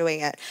why I'm doing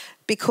it.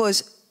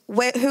 Because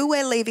who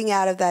we're leaving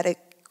out of that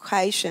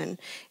equation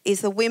is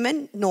the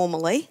women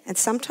normally, and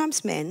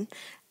sometimes men,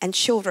 and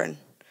children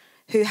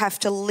who have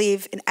to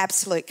live in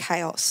absolute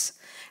chaos.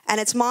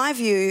 And it's my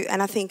view,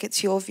 and I think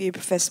it's your view,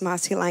 Professor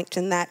Marcia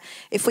Langton, that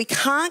if we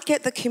can't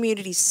get the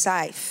communities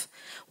safe,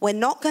 we're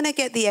not going to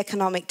get the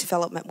economic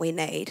development we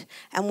need,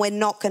 and we're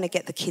not going to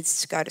get the kids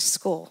to go to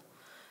school.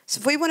 So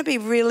if we want to be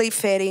really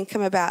fair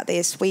income about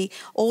this, we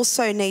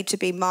also need to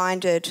be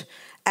minded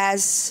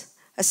as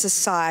a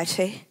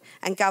society,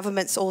 and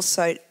governments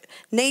also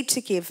need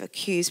to give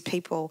accused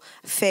people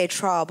a fair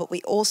trial, but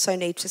we also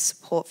need to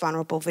support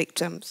vulnerable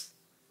victims.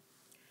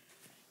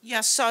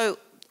 Yeah, so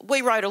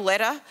we wrote a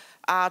letter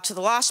to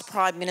the last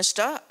Prime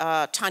Minister,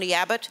 Tony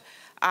Abbott,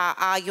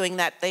 arguing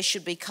that there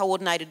should be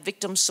coordinated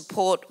victim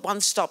support,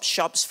 one-stop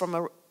shops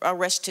from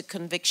arrest to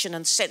conviction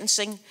and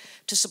sentencing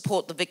to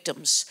support the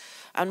victims.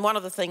 And one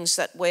of the things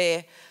that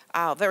we're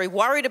very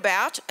worried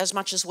about, as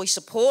much as we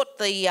support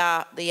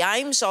the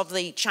aims of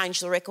the Change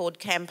the Record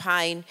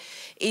campaign,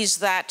 is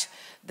that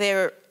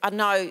there are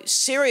no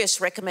serious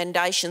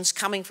recommendations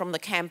coming from the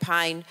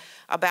campaign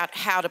about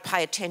how to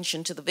pay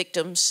attention to the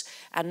victims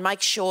and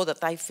make sure that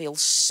they feel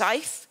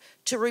safe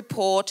to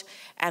report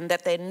and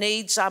that their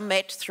needs are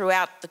met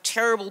throughout the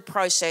terrible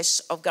process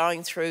of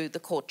going through the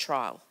court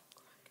trial.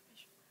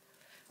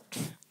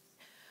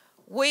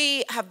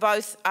 We have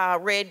both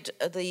read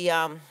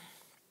the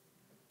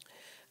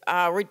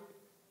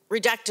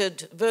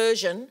redacted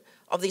version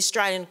of the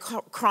Australian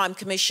Crime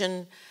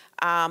Commission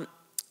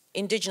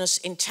Indigenous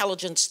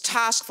Intelligence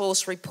Task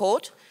Force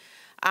report.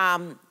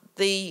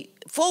 The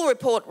full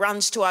report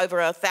runs to over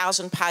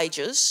 1,000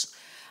 pages,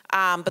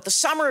 but the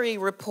summary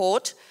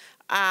report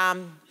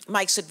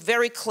makes it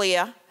very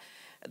clear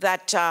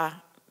that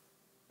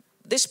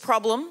this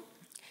problem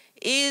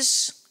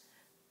is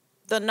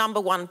the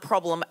 #1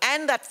 problem,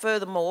 and that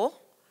furthermore,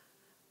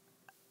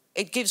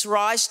 it gives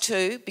rise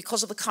to,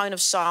 because of the cone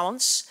of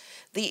silence,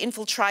 the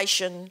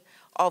infiltration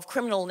of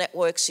criminal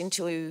networks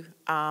into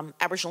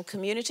Aboriginal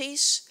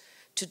communities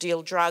to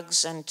deal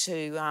drugs and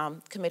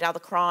to commit other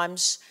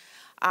crimes.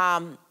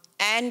 And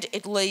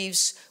it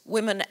leaves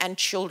women and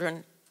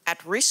children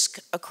at risk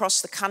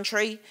across the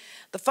country.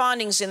 The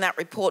findings in that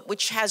report,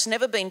 which has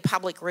never been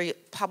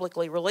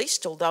publicly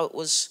released, although it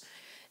was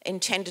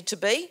intended to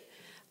be,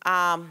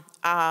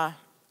 are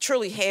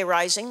truly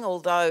hair-raising,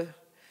 although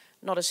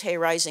not as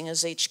hair-raising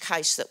as each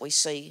case that we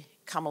see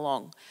come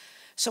along.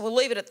 So we'll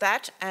leave it at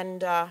that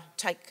and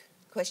take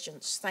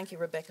questions. Thank you,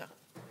 Rebecca.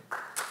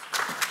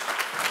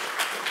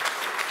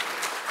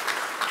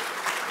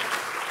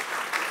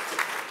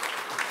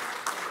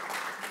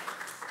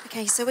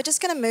 Okay, so we're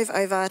just going to move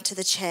over to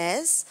the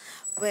chairs.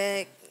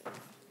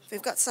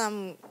 We've got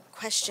some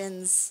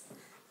questions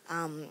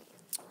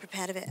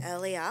prepared a bit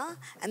earlier,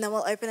 and then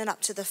we'll open it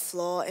up to the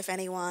floor if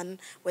anyone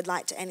would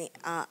like to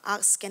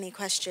ask any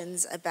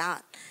questions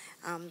about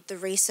the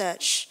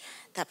research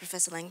that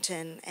Professor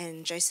Langton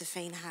and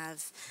Josephine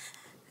have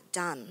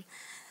done.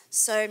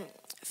 So,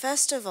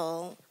 first of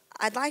all,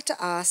 I'd like to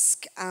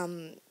ask,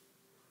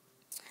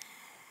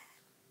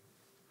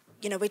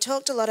 we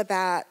talked a lot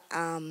about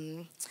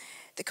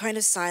the cone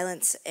of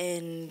silence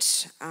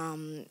and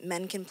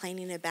men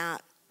complaining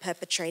about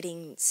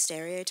perpetrating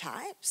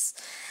stereotypes.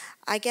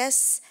 I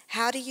guess,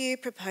 how do you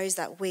propose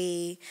that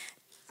we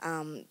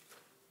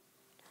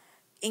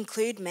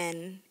include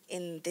men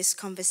in this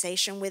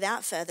conversation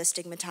without further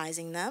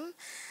stigmatising them?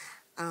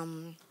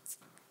 Well,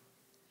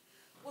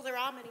 there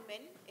are many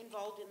men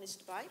involved in this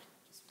debate.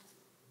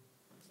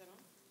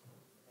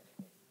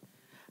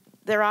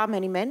 There are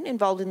many men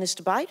involved in this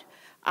debate.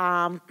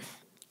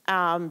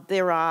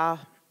 There are,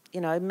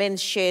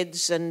 men's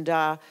sheds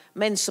and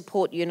men's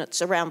support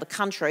units around the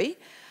country.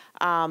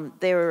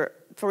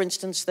 For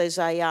instance, there's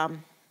a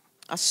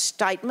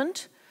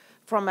statement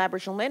from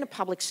Aboriginal men, a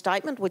public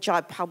statement, which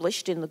I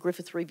published in the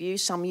Griffith Review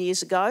some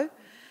years ago.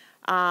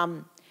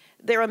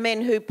 There are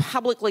men who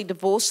publicly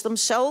divorce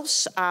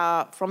themselves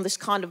from this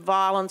kind of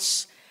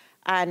violence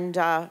and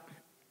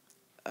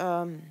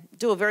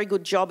do a very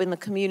good job in the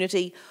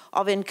community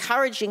of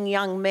encouraging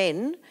young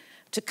men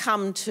to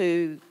come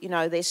to,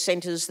 their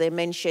centres, their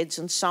men's sheds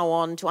and so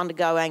on, to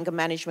undergo anger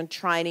management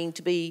training,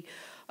 to be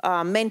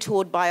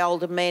mentored by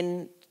older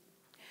men.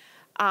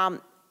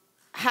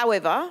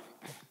 However,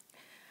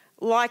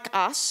 like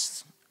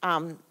us,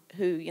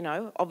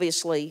 who,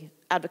 obviously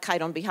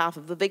advocate on behalf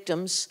of the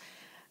victims,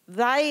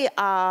 they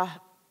are,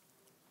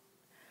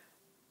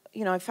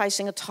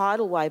 facing a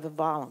tidal wave of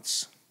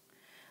violence.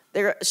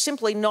 There are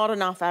simply not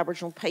enough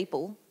Aboriginal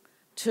people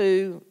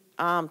to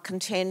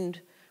contend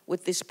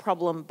with this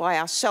problem by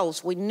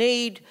ourselves. We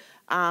need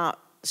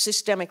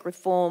systemic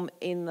reform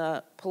in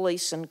the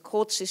police and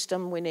court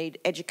system. We need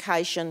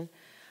education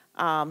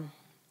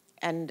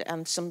and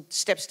some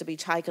steps to be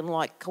taken,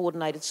 like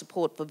coordinated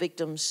support for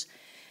victims,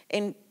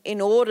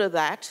 in order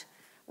that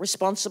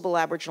responsible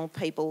Aboriginal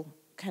people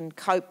can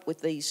cope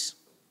with this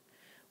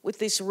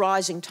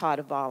rising tide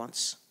of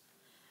violence?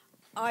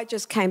 I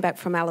just came back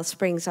from Alice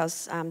Springs. I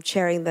was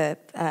chairing the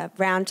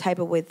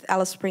roundtable with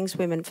Alice Springs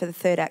women for the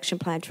 3rd Action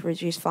Plan to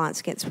Reduce Violence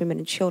Against Women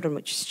and Children,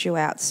 which is due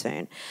out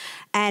soon.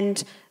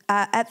 And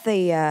at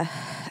the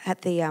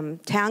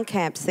town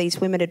camps, these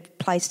women had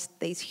placed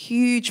these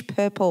huge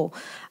purple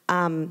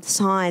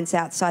signs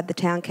outside the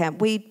town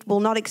camp. We will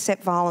not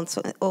accept violence,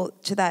 or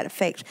to that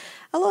effect.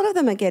 A lot of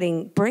them are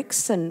getting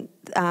bricks and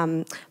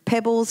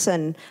pebbles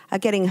and are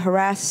getting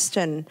harassed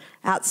and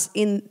out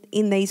in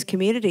these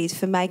communities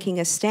for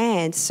making a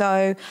stand.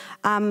 So,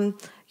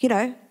 you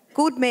know,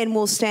 good men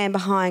will stand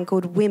behind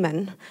good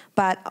women,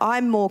 but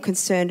I'm more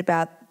concerned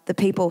about the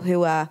people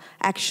who are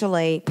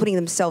actually putting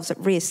themselves at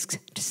risk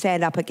to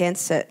stand up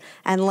against it,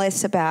 and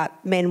less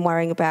about men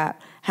worrying about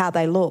how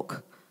they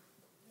look.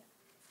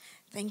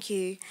 Thank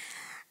you.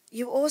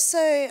 You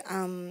also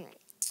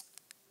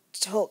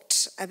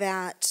talked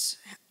about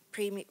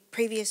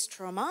previous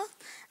trauma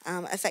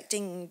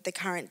affecting the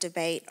current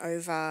debate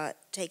over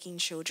taking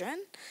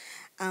children.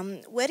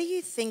 Where do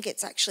you think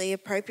it's actually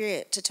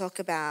appropriate to talk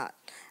about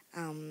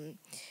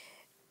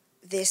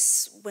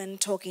this when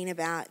talking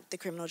about the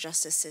criminal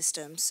justice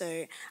system?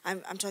 So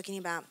I'm talking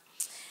about,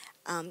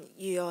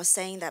 you're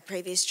saying that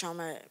previous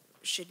trauma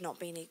should not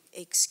be an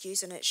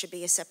excuse and it should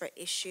be a separate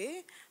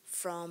issue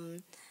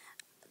from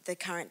the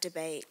current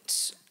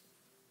debate.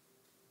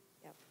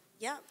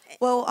 Yeah.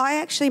 Well, I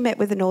actually met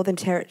with the Northern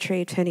Territory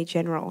Attorney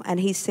General,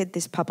 and he said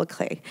this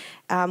publicly.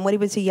 When he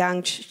was a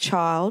young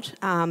child,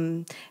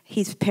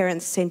 his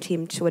parents sent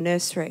him to a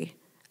nursery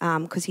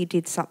because he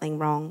did something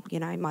wrong. You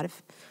know, he might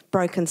have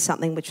broken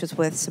something which was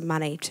worth some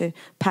money to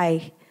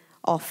pay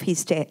off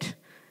his debt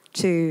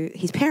to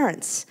his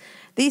parents.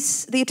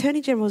 The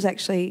Attorney General was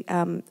actually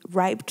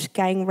raped,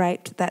 gang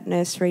raped at that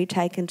nursery,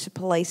 taken to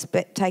police,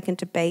 taken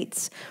to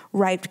beats,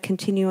 raped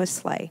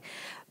continuously.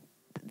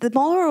 The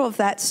moral of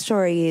that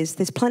story is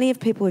there's plenty of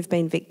people who've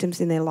been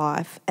victims in their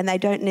life and they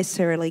don't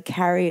necessarily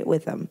carry it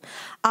with them.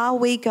 Are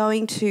we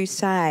going to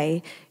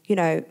say, you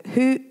know,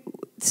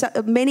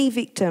 many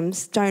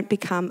victims don't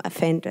become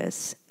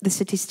offenders? The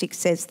statistic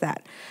says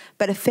that.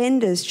 But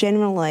offenders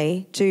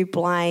generally do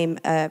blame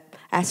an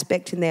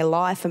aspect in their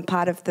life, and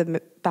part of the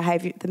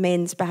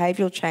men's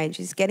behavioural change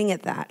is getting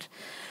at that.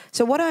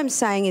 So what I'm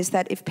saying is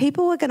that if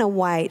people are going to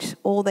wait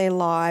all their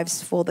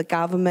lives for the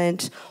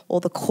government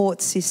or the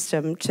court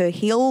system to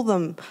heal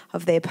them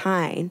of their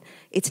pain,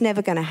 it's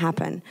never going to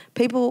happen.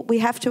 We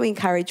have to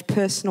encourage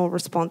personal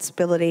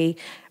responsibility,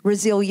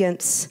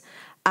 resilience.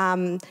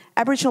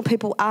 Aboriginal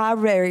people are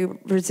very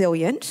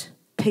resilient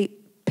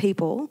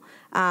people.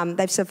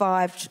 They've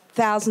survived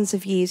thousands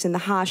of years in the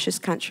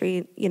harshest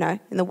country, you know,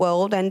 in the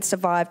world, and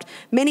survived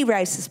many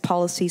racist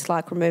policies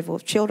like removal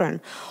of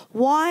children.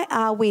 Why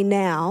are we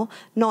now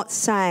not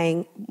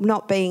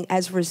being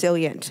as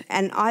resilient?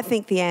 And I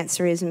think the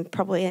answer is, and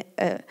probably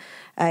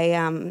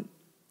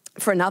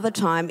for another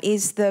time,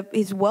 is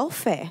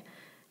welfare,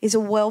 is a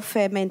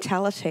welfare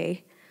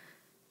mentality.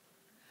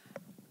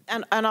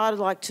 And I'd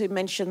like to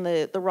mention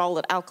the role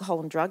that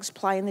alcohol and drugs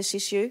play in this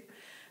issue.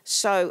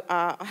 So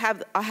I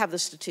have the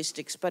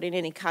statistics, but in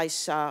any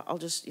case, I'll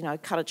just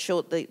cut it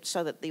short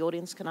so that the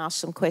audience can ask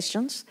some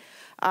questions.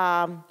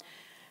 While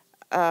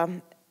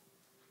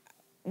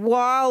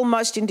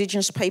most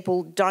Indigenous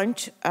people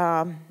don't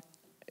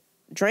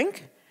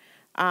drink,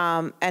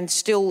 and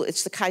still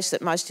it's the case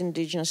that most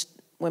Indigenous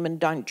women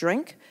don't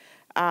drink,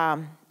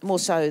 more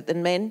so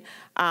than men,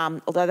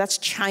 although that's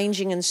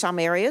changing in some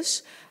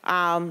areas.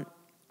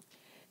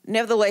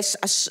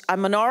 Nevertheless, a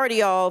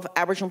minority of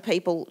Aboriginal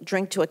people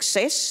drink to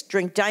excess,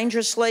 drink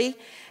dangerously,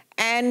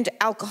 and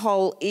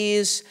alcohol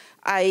is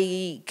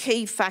a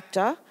key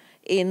factor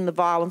in the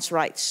violence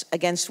rates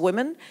against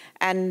women.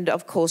 And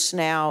of course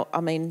now, I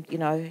mean,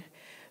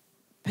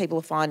 people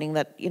are finding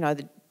that,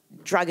 the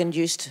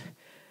drug-induced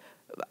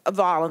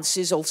violence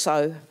is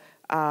also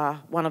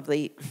one of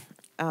the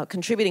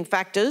contributing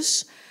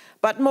factors.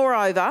 But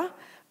moreover,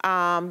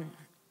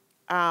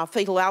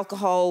 fetal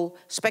alcohol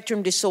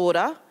spectrum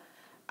disorder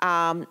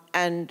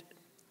and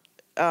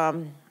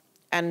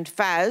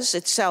FAS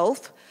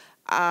itself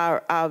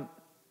are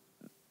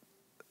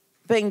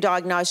being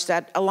diagnosed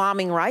at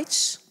alarming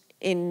rates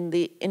in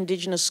the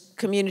Indigenous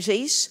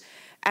communities,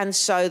 and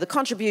so the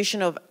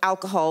contribution of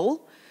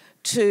alcohol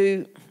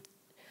to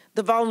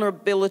the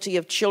vulnerability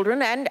of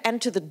children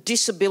and to the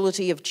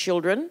disability of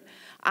children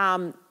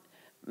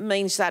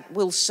means that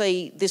we'll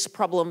see this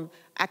problem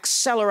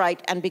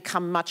accelerate and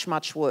become much,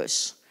 much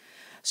worse.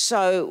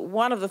 So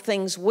one of the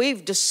things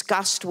we've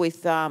discussed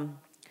with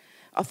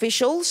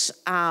officials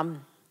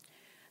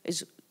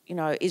is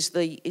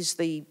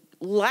the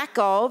lack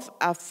of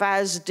a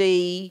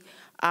FASD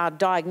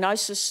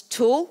diagnosis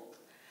tool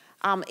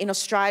in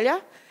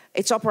Australia.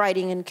 It's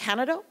operating in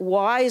Canada.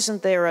 Why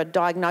isn't there a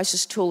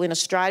diagnosis tool in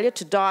Australia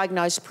to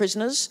diagnose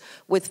prisoners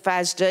with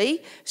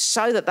FASD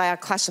so that they are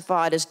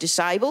classified as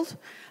disabled?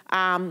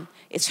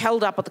 It's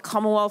held up at the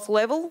Commonwealth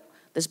level.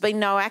 There's been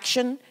no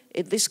action.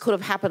 This could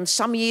have happened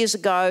some years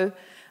ago,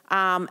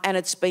 and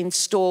it's been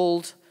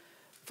stalled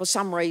for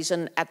some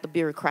reason at the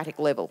bureaucratic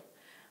level.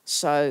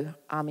 So,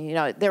 you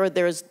know,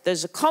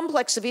 there's a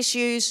complex of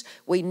issues.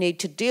 We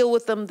need to deal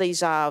with them.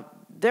 These are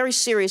very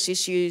serious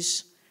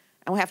issues,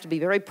 and we have to be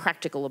very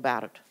practical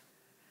about it.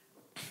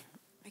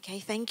 Okay,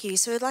 thank you.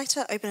 So we'd like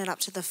to open it up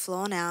to the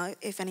floor now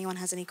if anyone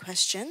has any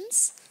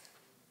questions.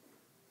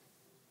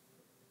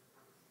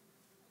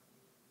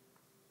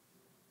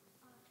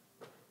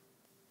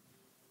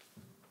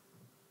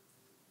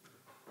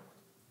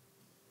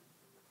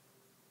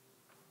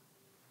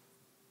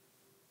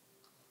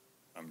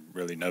 I'm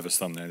really nervous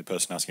that I'm the only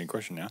person asking a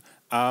question now.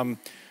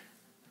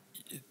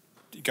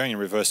 Going in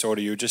reverse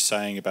order, you were just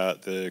saying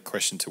about the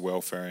question to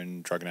welfare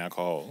and drug and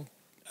alcohol.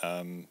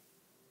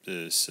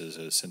 This is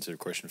a sensitive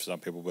question for some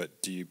people,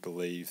 but do you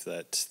believe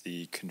that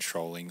the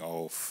controlling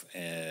of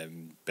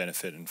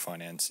benefit and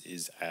finance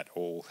is at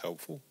all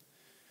helpful?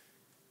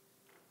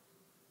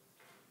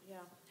 Yeah.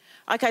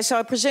 Okay, so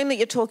I presume that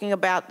you're talking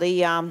about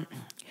the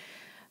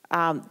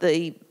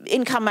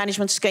income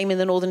management scheme in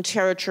the Northern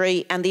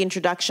Territory and the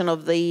introduction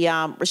of the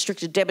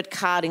restricted debit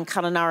card in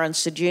Kununurra and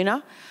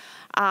Ceduna.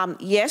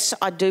 Yes,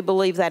 I do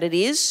believe that it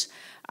is.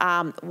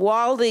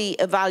 While the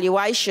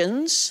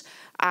evaluations,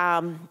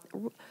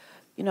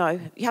 you know,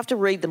 you have to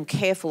read them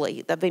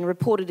carefully. They've been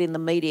reported in the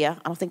media,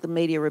 and I think the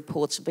media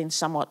reports have been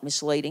somewhat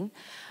misleading.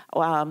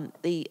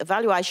 The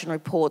evaluation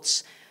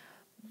reports,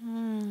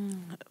 you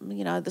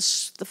know,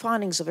 the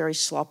findings are very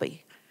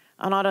sloppy,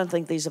 and I don't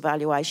think these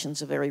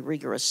evaluations are very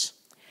rigorous.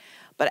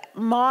 But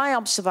my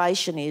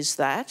observation is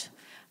that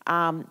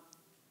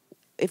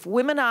if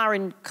women are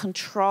in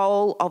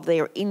control of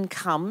their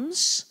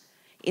incomes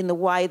in the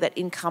way that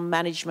income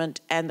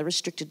management and the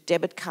restricted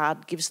debit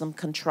card gives them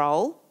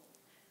control,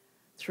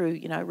 through,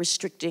 you know,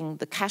 restricting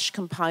the cash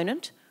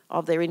component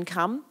of their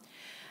income,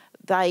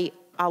 they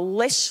are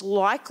less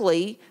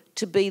likely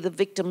to be the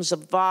victims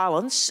of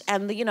violence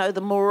and the, you know, the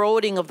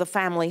marauding of the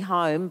family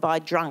home by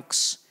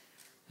drunks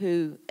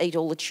who eat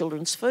all the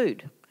children's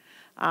food.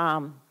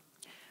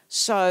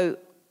 So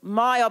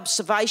my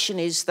observation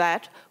is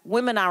that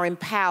women are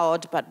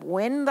empowered, but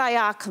when they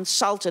are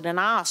consulted and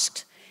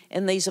asked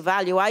in these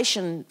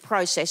evaluation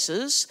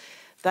processes,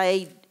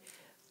 they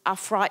are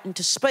frightened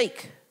to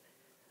speak.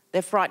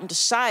 They're frightened to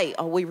say,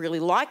 oh, we really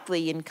like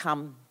the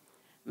income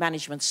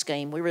management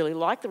scheme. We really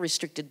like the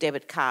restricted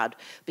debit card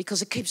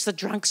because it keeps the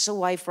drunks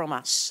away from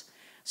us.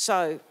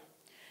 So,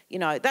 you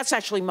know, that's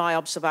actually my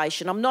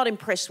observation. I'm not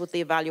impressed with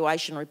the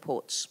evaluation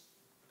reports.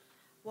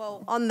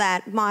 Well, on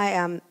that,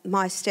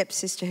 my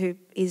stepsister, who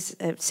is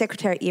a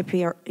secretary at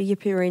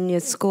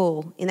Yipirinya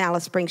School in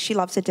Alice Springs, she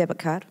loves a debit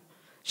card.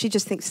 She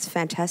just thinks it's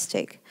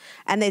fantastic.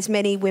 And there's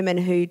many women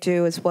who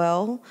do as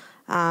well.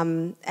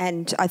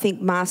 And I think,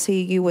 Marcia,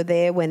 you were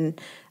there when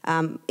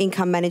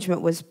income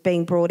management was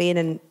being brought in,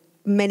 and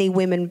many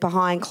women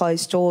behind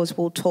closed doors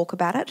will talk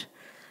about it,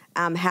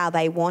 how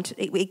they want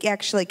it. It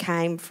actually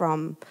came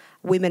from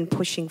women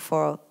pushing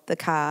for the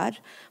card.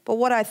 But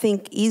what I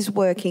think is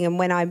working, and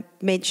when I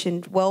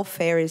mentioned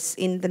welfare, is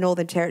in the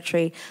Northern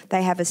Territory,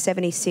 they have a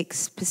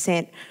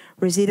 76%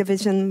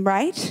 recidivism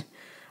rate.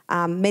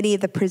 Many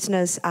of the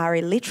prisoners are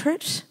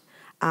illiterate.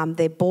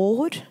 They're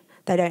bored.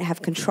 They don't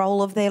have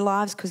control of their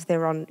lives because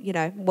they're on, you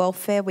know,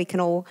 welfare. We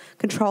can all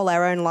control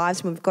our own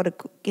lives when we've got a,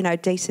 you know,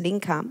 decent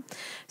income.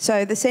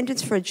 So the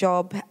Centres for a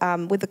Job,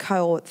 with the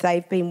cohort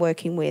they've been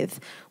working with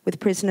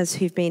prisoners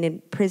who've been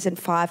in prison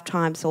 5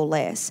 times or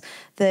less,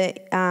 the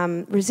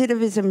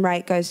recidivism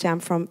rate goes down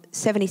from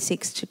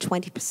 76 to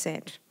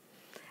 20%.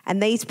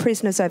 And these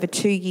prisoners over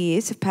 2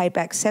 years have paid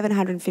back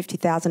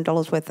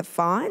 $750,000 worth of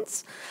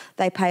fines.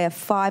 They pay a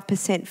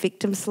 5%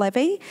 victims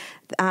levy.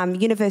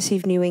 University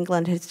of New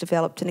England has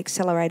developed an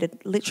accelerated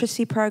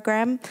literacy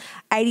program.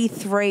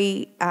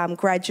 83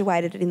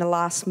 graduated in the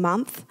last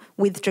month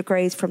with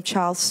degrees from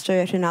Charles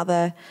Sturt and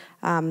other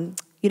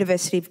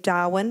University of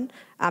Darwin.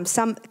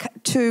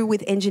 2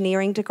 with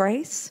engineering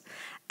degrees.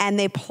 And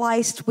they're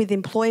placed with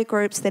employer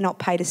groups. They're not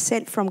paid a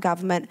cent from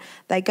government.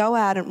 They go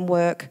out and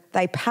work.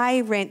 They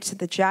pay rent to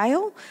the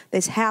jail.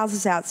 There's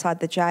houses outside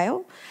the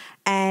jail.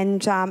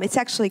 And it's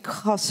actually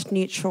cost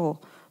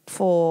neutral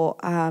for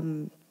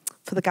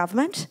the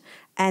government.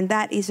 And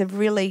that is a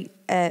really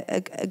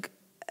a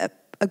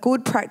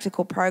good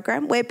practical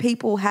program where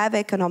people have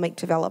economic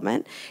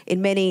development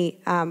in many,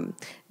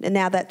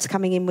 now that's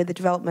coming in with the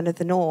development of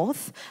the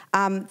North.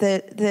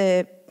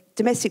 The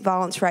domestic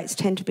violence rates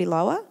tend to be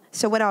lower.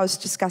 So when I was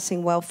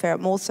discussing welfare,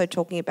 I'm also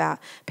talking about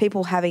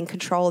people having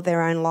control of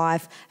their own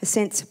life, a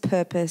sense of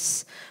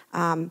purpose,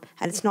 and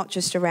it's not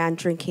just around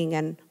drinking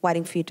and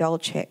waiting for your dollar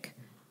check.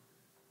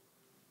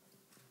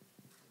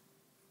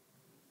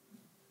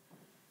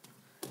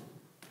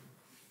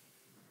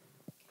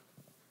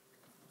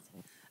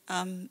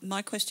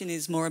 My question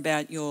is more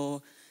about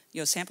your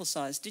sample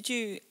size. Did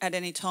you at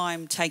any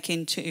time take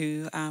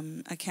into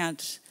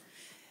account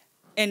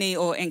any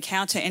or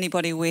encounter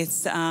anybody with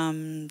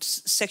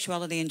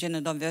sexuality and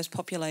gender diverse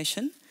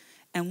population,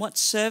 and what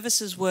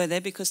services were there?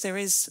 Because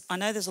I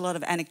know there's a lot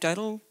of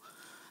anecdotal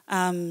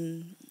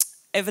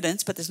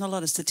evidence, but there's not a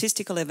lot of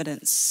statistical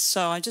evidence.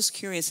 So I'm just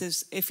curious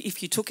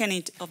if you took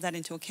any of that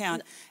into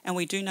account, and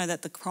we do know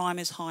that the crime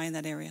is high in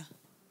that area.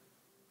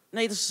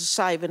 Needless to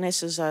say,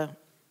 Vanessa's of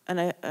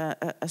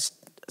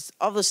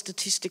the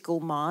statistical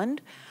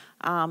mind.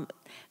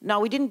 No,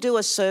 we didn't do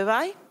a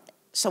survey,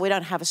 so we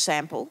don't have a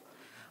sample.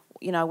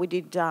 You know, we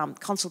did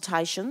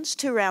consultations,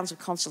 2 rounds of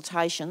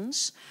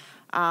consultations,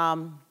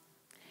 and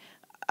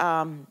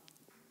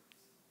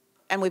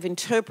we've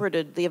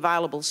interpreted the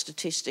available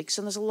statistics,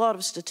 and there's a lot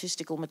of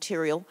statistical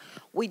material.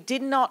 We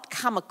did not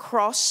come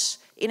across,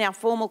 in our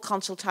formal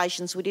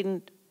consultations,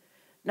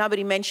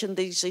 nobody mentioned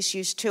these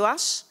issues to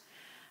us,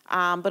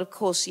 but of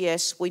course,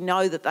 yes, we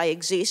know that they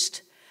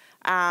exist.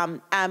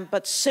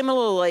 But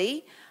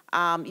similarly,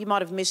 you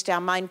might have missed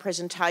our main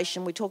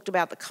presentation. We talked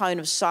about the cone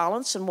of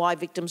silence and why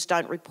victims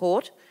don't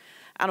report.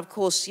 And of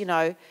course, you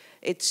know,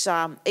 it's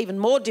even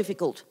more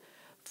difficult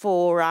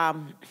for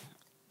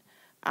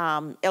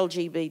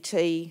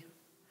LGBT,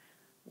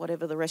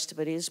 whatever the rest of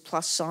it is,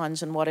 plus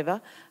signs and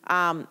whatever,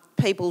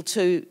 people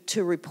to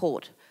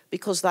report,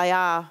 because they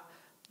are,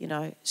 you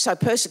know, so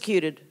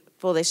persecuted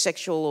for their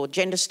sexual or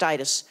gender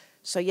status.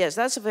 So yes,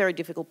 that's a very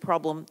difficult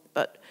problem,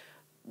 but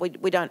we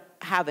don't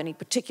have any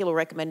particular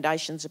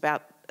recommendations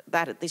about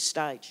that at this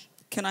stage.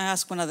 Can I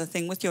ask one other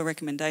thing with your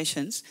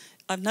recommendations?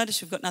 I've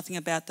noticed you've got nothing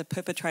about the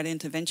perpetrator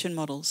intervention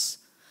models.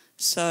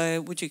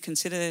 So would you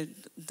consider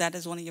that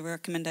as one of your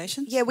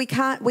recommendations? Yeah, we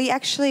can't. We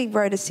actually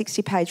wrote a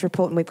 60-page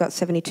report and we've got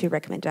 72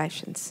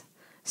 recommendations.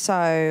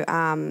 So,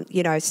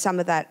 you know, some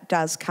of that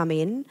does come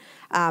in,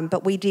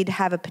 but we did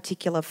have a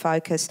particular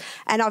focus.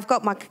 And I've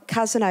got my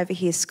cousin over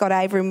here, Scott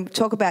Avery,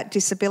 talk about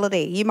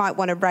disability. You might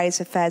want to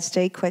raise a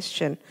FASD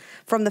question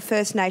from the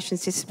First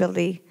Nations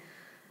Disability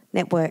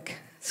Network.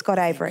 Scott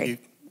Avery.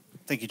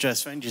 Thank you,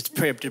 Josephine. Just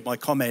preempted my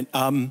comment.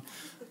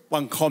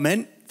 One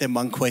comment, then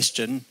one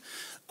question.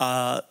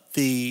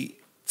 The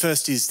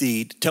first is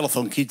the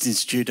Telethon Kids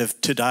Institute of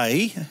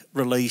today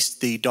released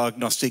the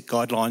diagnostic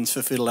guidelines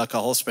for fetal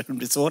alcohol spectrum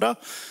disorder.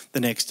 The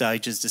next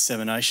stage is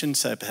dissemination,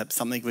 so perhaps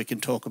something we can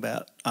talk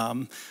about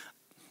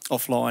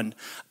offline.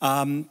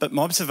 But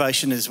my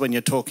observation is when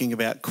you're talking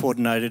about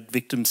coordinated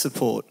victim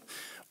support,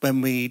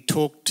 when we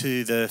talk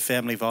to the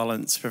Family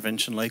Violence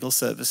Prevention Legal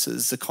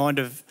Services, the kind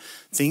of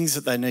things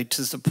that they need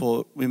to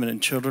support women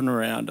and children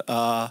around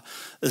are,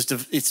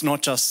 it's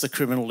not just the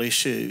criminal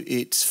issue,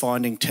 it's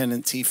finding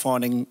tenancy,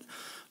 finding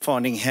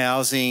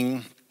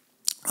housing,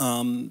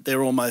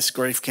 they're almost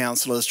grief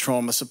counsellors,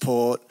 trauma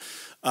support,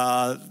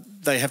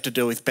 they have to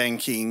deal with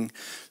banking.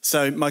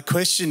 So my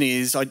question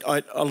is,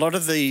 a lot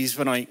of these,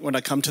 when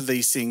I come to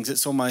these things,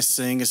 it's almost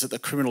seeing as that the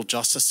criminal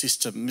justice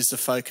system is the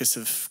focus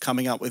of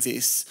coming up with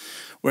this,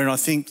 where I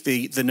think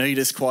the need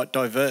is quite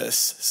diverse.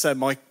 So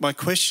my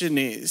question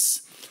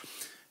is,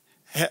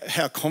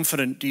 how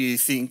confident do you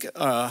think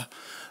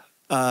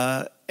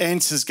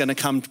answers going to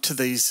come to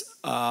these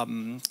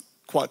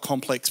quite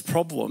complex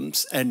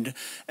problems, and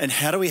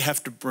how do we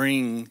have to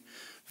bring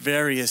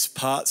various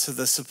parts of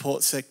the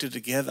support sector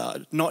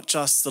together, not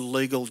just the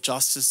legal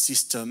justice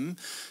system,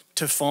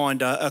 to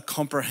find a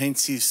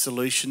comprehensive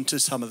solution to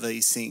some of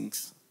these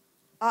things?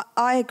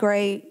 I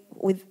agree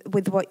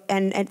with what,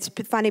 and it's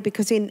funny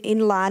because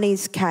in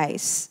Lani's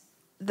case,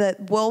 the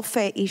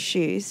welfare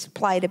issues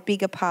played a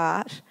bigger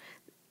part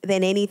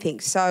than anything.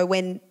 So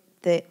when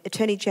the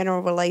Attorney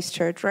General released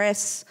her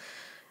address,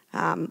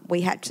 I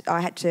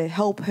had to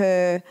help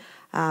her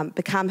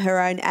become her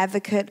own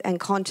advocate and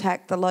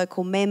contact the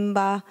local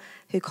member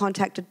who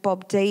contacted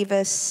Bob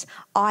Davis.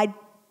 I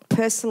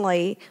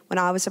personally, when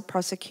I was a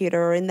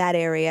prosecutor or in that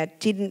area,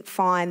 didn't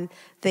find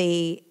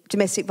the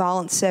domestic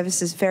violence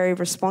services very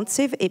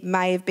responsive. It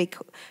may have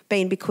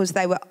been because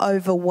they were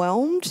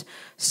overwhelmed.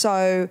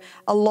 So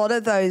a lot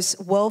of those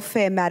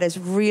welfare matters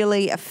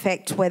really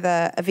affect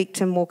whether a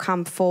victim will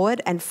come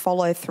forward and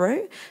follow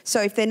through.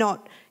 So if they're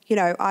not, you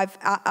know,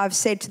 I've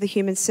said to the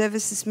Human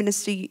Services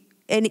Minister,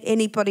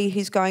 anybody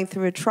who's going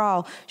through a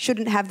trial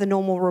shouldn't have the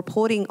normal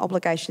reporting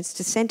obligations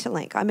to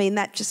Centrelink. I mean,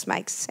 that just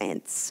makes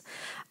sense.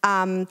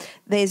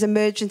 There's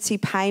emergency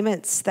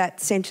payments that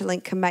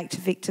Centrelink can make to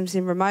victims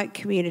in remote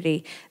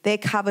community. They're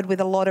covered with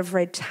a lot of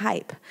red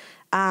tape.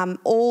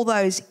 All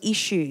those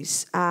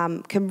issues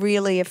can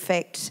really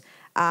affect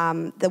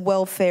the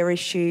welfare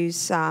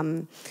issues, you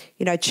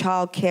know,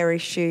 childcare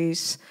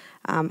issues,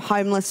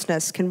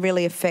 homelessness can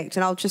really affect.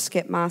 And I'll just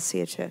get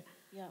Marcia to...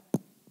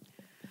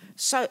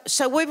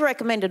 So we've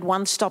recommended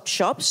one-stop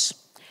shops,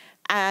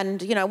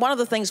 and, you know, one of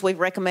the things we've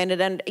recommended,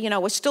 and, you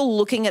know, we're still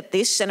looking at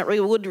this, and it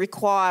really would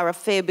require a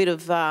fair bit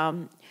of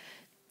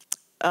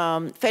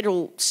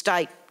federal,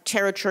 state,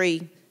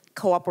 territory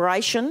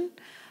cooperation.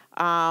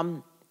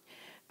 One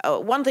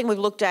thing we've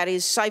looked at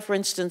is, say, for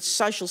instance,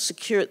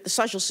 the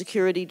Social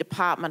Security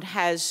Department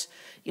has,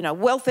 you know,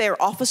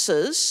 welfare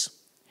officers.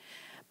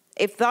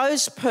 If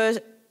those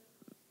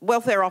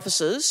welfare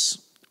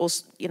officers or,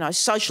 you know,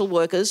 social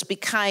workers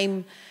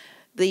became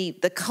the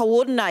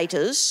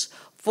coordinators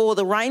for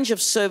the range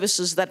of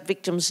services that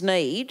victims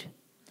need,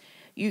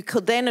 you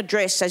could then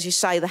address, as you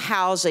say, the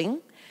housing,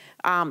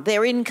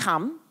 their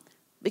income,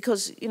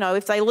 because, you know,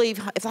 if they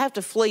have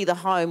to flee the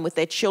home with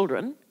their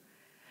children,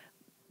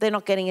 they're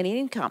not getting any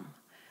income.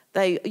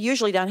 They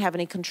usually don't have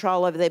any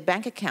control over their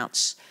bank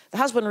accounts. The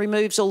husband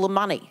removes all the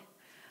money.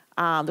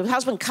 The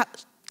husband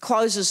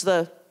closes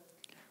the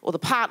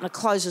partner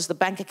closes the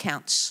bank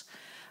accounts.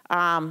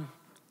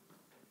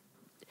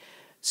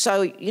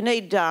 So you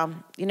need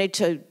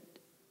to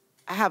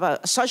have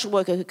a social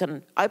worker who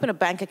can open a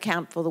bank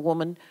account for the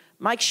woman,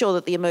 make sure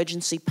that the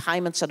emergency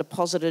payments are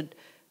deposited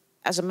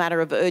as a matter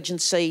of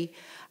urgency,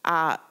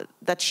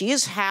 that she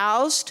is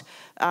housed,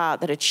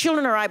 that her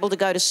children are able to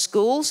go to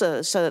school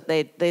so that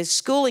their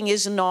schooling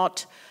is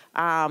not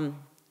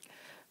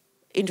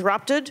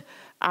interrupted.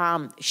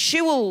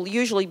 She will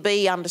usually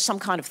be under some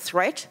kind of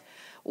threat.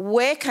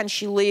 Where can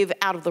she live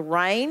out of the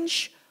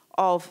range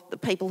of the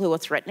people who are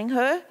threatening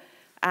her?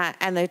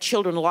 And their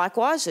children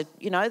likewise.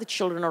 You know, the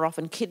children are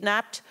often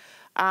kidnapped.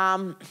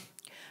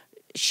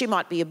 She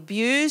might be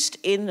abused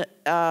in,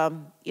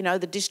 you know,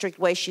 the district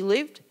where she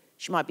lived.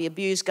 She might be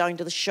abused going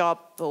to the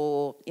shop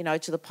or, you know,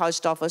 to the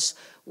post office.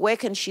 Where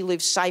can she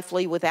live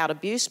safely without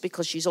abuse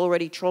because she's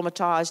already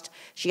traumatised?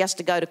 She has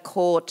to go to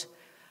court.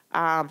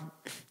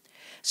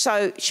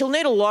 So she'll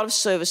need a lot of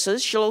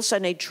services. She'll also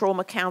need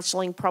trauma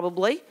counselling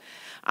probably.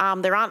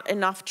 There aren't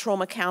enough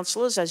trauma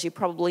counsellors, as you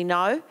probably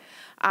know.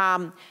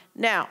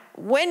 Now,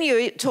 when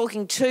you're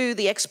talking to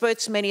the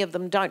experts, many of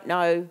them don't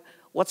know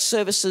what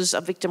services a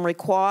victim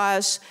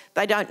requires.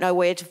 They don't know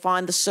where to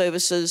find the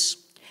services.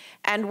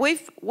 And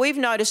we've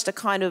noticed a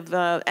kind of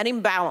an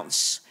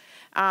imbalance,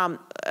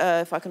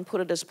 if I can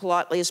put it as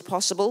politely as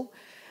possible.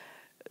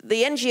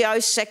 The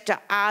NGO sector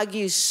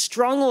argues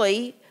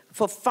strongly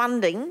for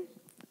funding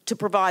to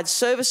provide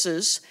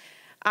services,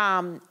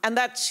 and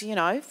that's, you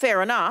know,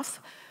 fair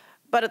enough.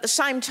 But at the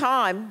same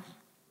time,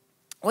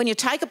 when you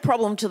take a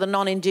problem to the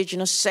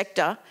non-Indigenous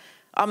sector,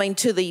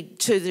 to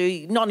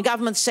the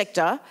non-government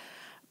sector,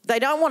 they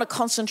don't want to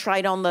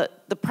concentrate on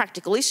the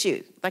practical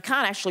issue. They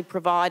can't actually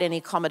provide any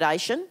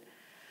accommodation,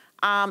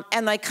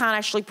 and they can't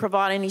actually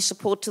provide any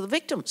support to the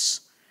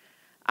victims.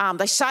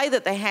 They say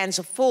that their hands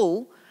are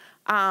full,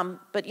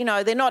 but, you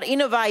know, they're not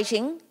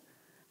innovating,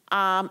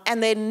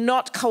 and they're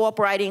not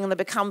cooperating, and they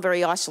become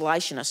very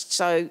isolationist.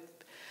 So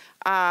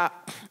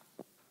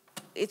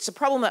it's a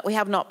problem that we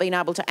have not been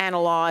able to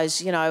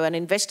analyse, you know, and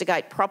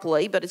investigate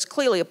properly, but it's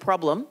clearly a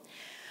problem.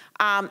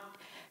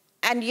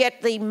 And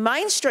yet the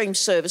mainstream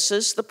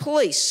services, the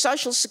police,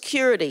 social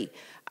security,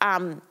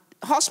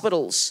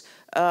 hospitals,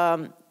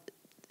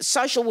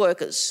 social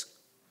workers,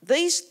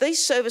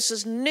 these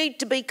services need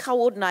to be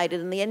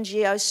coordinated, and the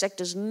NGO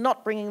sector's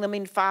not bringing them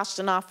in fast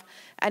enough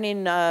and in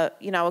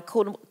you know, a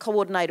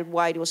coordinated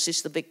way to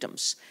assist the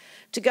victims.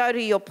 To go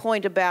to your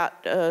point about,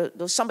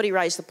 somebody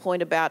raised the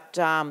point about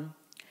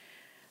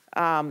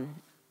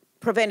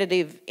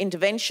preventative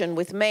intervention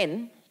with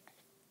men.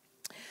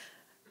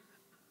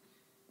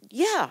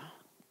 Yeah,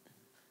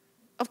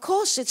 of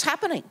course it's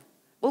happening.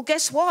 Well,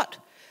 guess what?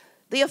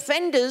 The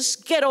offenders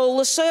get all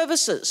the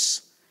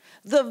services.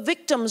 The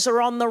victims are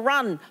on the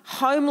run,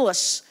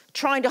 homeless,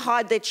 trying to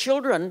hide their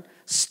children,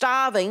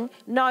 starving,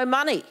 no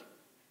money.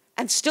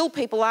 And still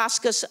people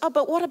ask us, oh,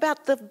 but what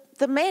about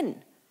the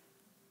men?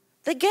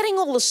 They're getting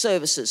all the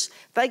services.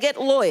 They get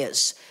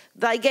lawyers.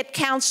 They get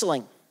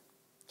counselling.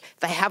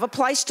 They have a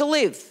place to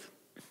live.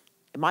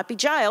 It might be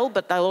jail,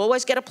 but they'll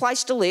always get a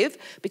place to live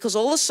because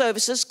all the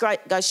services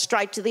go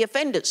straight to the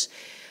offenders.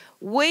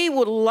 We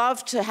would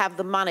love to have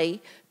the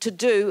money to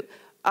do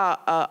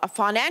a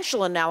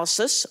financial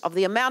analysis of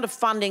the amount of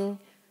funding,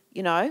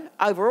 you know,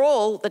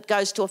 overall that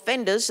goes to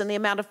offenders and the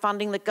amount of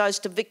funding that goes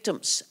to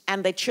victims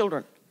and their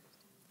children.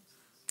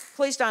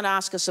 Please don't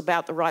ask us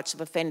about the rights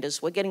of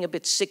offenders. We're getting a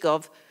bit sick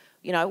of,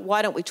 you know,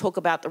 why don't we talk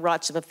about the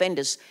rights of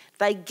offenders?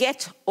 They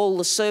get all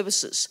the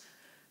services.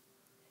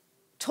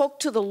 Talk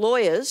to the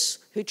lawyers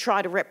who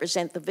try to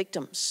represent the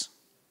victims.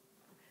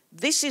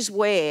 This is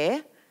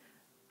where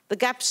the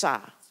gaps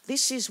are.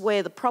 This is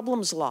where the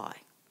problems lie.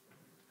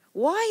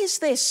 Why is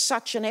there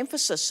such an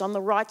emphasis on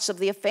the rights of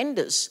the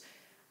offenders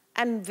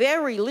and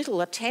very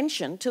little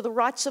attention to the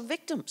rights of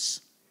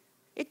victims?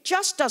 It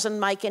just doesn't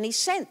make any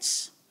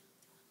sense.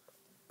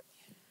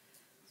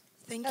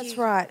 That's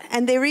right.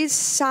 And there is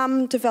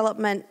some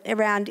development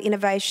around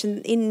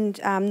innovation in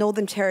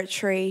Northern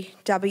Territory,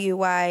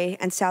 WA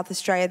and South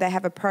Australia. They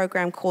have a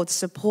program called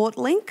Support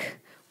Link,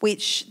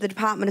 which the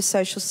Department of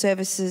Social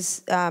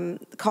Services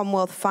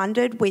Commonwealth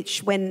funded,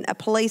 which when a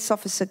police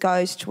officer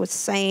goes to a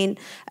scene,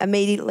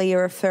 immediately a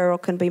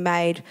referral can be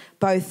made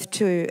both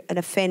to an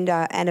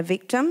offender and a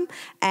victim.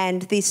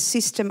 And this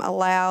system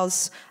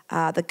allows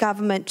the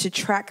government to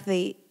track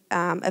the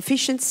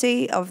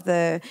efficiency of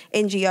the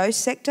NGO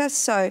sector.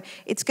 So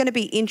it's going to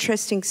be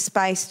interesting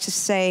space to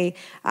see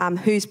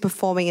who's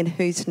performing and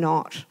who's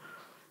not.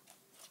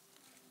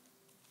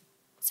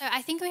 So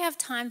I think we have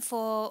time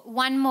for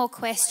one more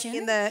question.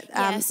 In the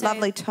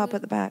lovely top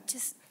at the back.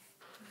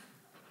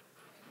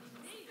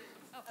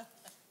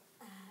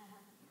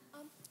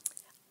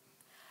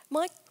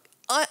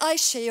 I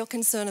share your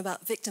concern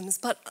about victims,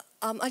 but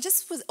I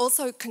just was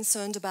also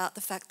concerned about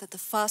the fact that the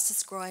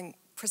fastest growing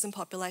prison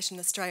population in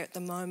Australia at the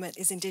moment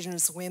is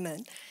Indigenous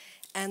women.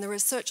 And the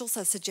research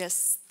also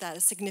suggests that a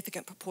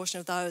significant proportion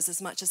of those,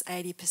 as much as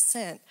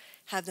 80%,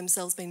 have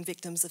themselves been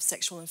victims of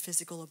sexual and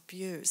physical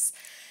abuse.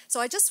 So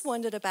I just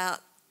wondered about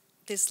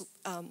this,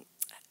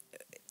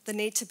 the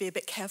need to be a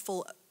bit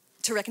careful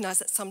to recognise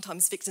that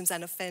sometimes victims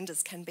and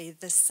offenders can be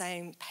the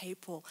same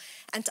people,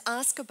 and to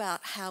ask about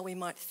how we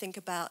might think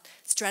about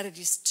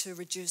strategies to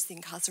reduce the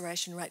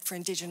incarceration rate for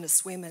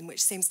Indigenous women,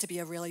 which seems to be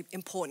a really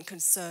important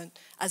concern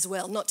as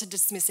well, not to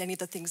dismiss any of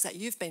the things that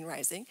you've been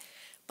raising,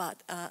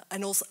 but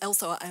and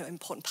also an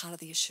important part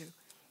of the issue.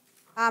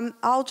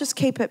 I'll just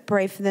keep it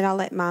brief and then I'll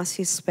let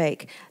Marcia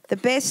speak.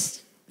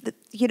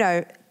 You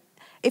know,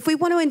 if we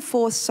want to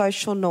enforce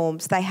social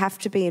norms, they have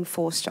to be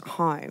enforced at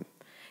home.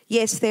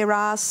 Yes, there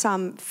are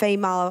some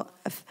female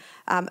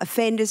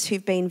offenders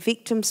who've been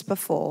victims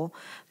before,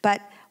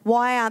 but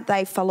why aren't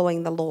they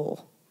following the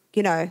law?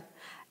 You know,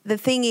 the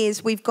thing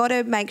is, we've got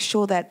to make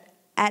sure that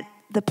at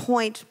the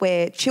point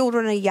where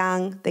children are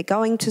young, they're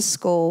going to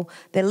school,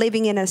 they're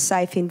living in a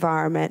safe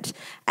environment,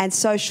 and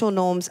social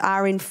norms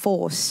are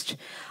enforced.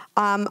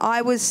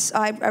 I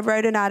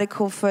wrote an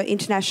article for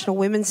International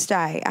Women's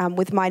Day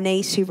with my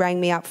niece who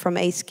rang me up from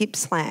East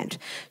Gippsland.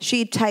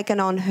 She'd taken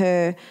on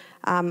her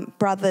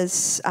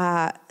brother's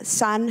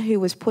son who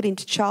was put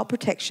into child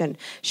protection.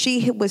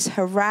 She was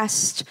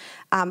harassed,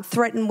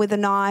 threatened with a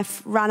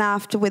knife, run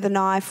after with a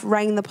knife,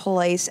 rang the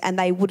police, and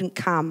they wouldn't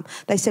come.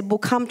 They said, we'll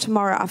come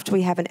tomorrow after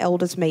we have an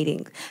elders meeting.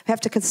 We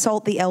have to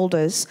consult the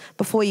elders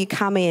before you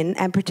come in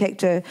and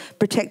protect a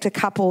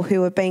couple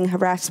who are being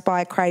harassed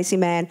by a crazy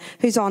man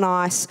who's on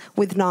ice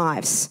with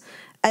knives.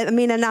 I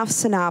mean,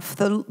 enough's enough.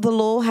 The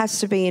law has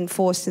to be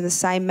enforced in the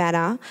same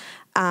manner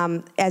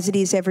as it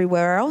is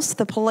everywhere else.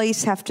 The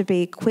police have to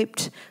be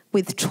equipped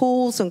with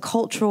tools and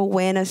cultural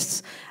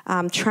awareness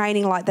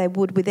training like they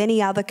would with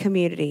any other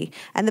community.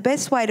 And the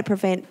best way to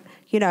prevent,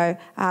 you know,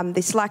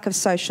 this lack of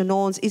social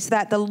norms is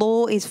that the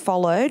law is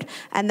followed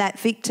and that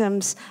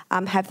victims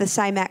have the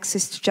same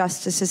access to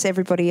justice as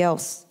everybody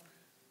else.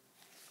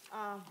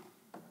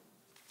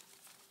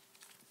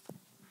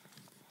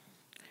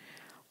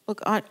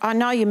 Look, I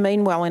know you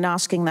mean well in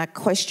asking that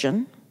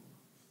question.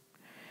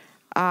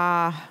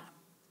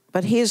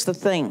 But here's the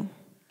thing.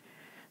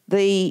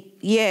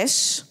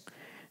 Yes,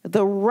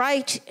 the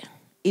rate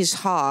is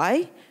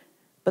high,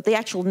 but the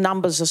actual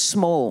numbers are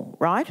small,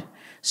 right?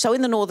 So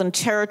in the Northern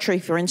Territory,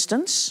 for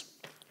instance,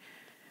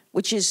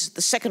 which is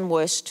the second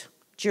worst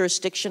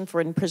jurisdiction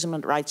for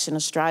imprisonment rates in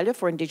Australia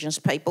for Indigenous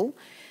people,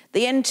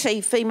 the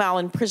NT female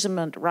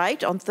imprisonment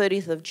rate on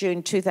 30th of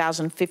June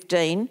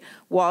 2015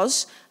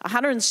 was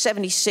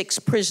 176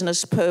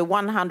 prisoners per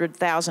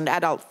 100,000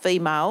 adult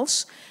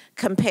females,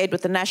 compared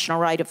with the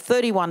national rate of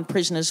 31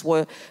 prisoners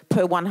per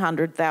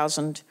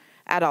 100,000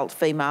 adult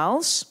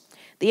females.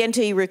 The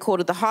NT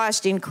recorded the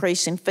highest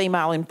increase in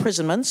female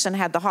imprisonments and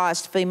had the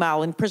highest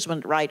female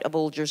imprisonment rate of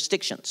all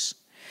jurisdictions.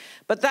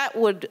 But that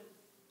would,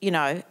 you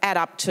know, add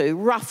up to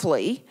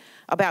roughly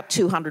about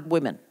 200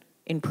 women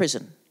in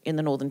prison in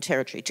the Northern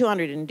Territory,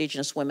 200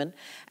 Indigenous women,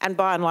 and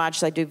by and large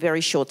they do very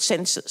short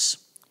sentences.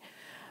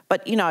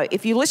 But, you know,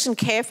 if you listen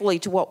carefully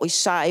to what we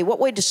say, what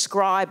we're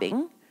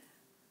describing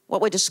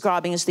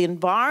is the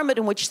environment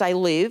in which they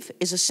live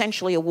is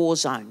essentially a war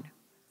zone,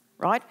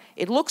 right?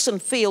 It looks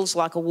and feels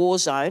like a war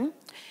zone.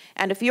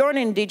 And if you're an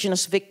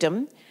Indigenous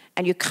victim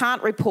and you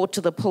can't report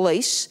to the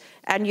police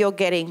and you're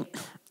getting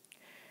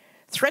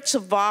threats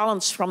of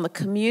violence from the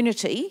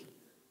community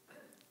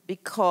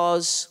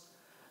because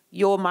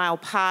your male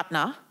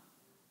partner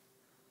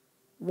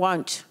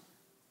won't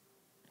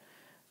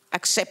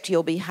accept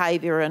your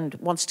behaviour and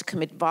wants to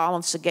commit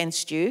violence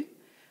against you,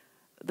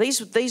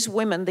 these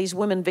women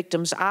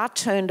victims are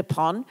turned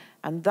upon,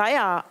 and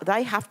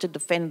they have to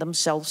defend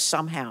themselves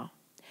somehow.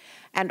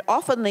 And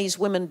often these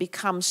women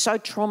become so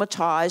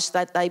traumatised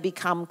that they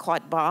become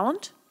quite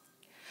violent,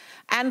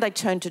 and they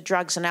turn to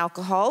drugs and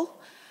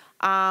alcohol,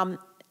 you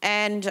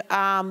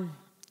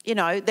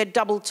know, they're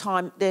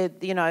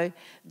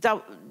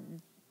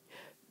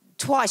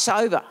twice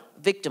over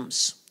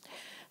victims.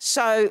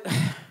 So,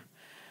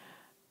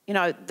 you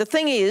know, the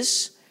thing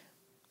is,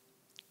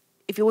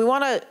 if we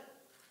want to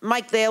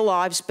make their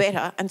lives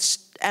better and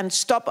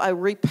stop a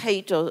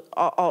repeat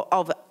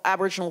of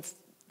Aboriginal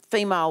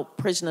female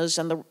prisoners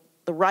and the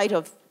rate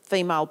of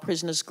female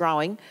prisoners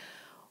growing,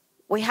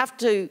 we have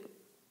to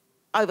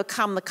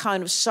overcome the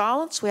cone of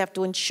silence. We have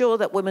to ensure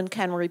that women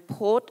can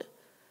report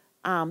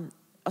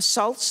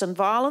assaults and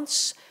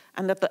violence,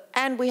 and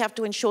we have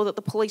to ensure that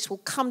the police will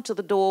come to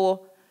the door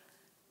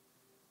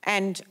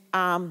and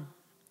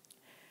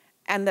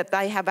that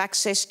they have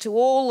access to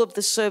all of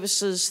the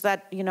services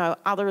that, you know,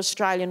 other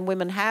Australian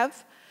women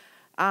have.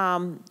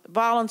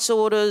 Violence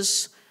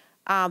orders,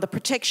 the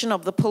protection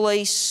of the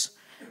police,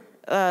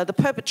 the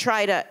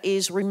perpetrator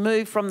is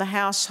removed from the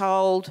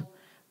household,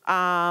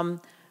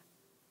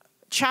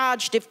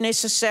 charged if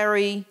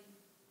necessary.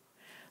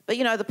 But,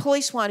 you know, the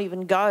police won't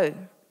even go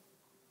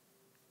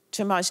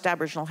to most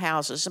Aboriginal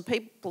houses, and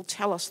people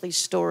tell us these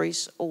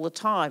stories all the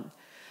time.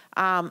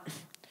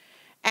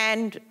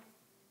 And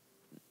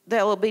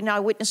there will be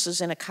no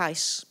witnesses in a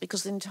case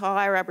because the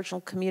entire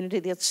Aboriginal community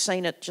that's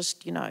seen it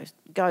just,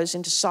 goes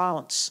into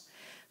silence.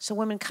 So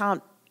women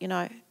can't,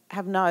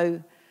 have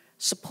no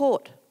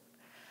support.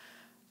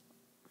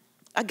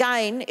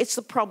 Again, it's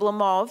the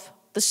problem of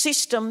the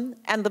system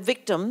and the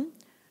victim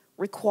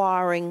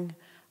requiring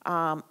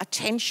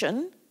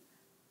attention.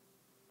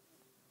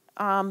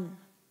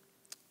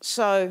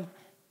 Also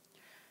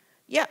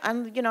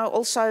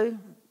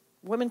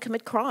women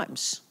commit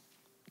crimes.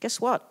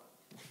 Guess what?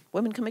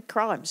 Women commit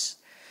crimes.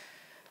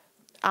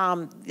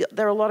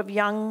 There are a lot of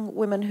young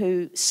women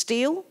who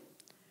steal.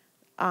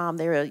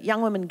 There are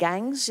young women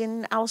gangs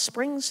in Alice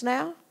Springs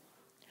now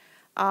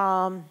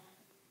and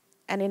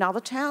in other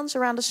towns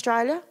around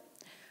Australia,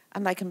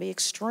 and they can be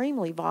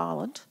extremely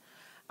violent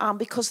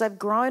because they've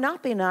grown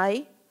up in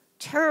a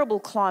terrible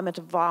climate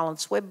of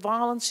violence where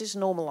violence is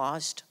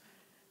normalised.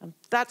 And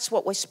that's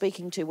what we're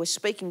speaking to. We're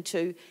speaking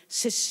to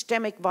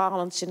systemic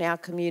violence in our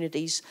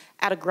communities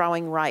at a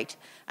growing rate.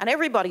 And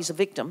everybody's a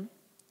victim.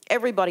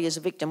 Everybody is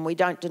a victim. We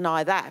don't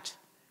deny that.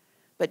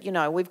 But,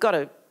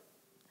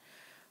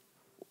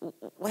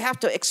 we have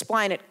to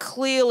explain it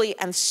clearly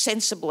and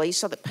sensibly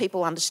so that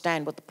people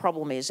understand what the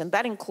problem is. And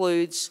that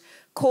includes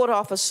court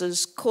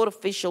officers, court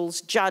officials,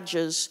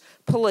 judges,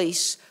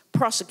 police,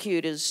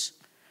 prosecutors,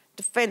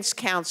 defence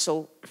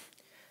counsel,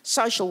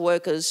 social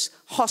workers,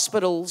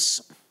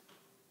 hospitals,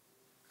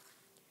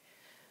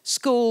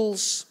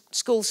 schools,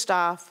 school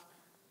staff.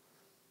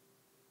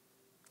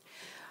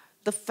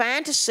 The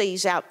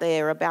fantasies out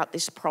there about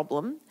this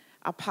problem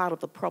are part of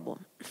the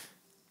problem.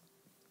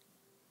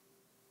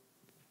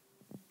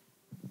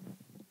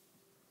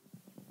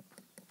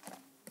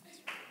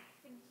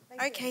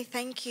 Okay,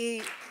 thank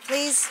you.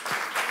 Please.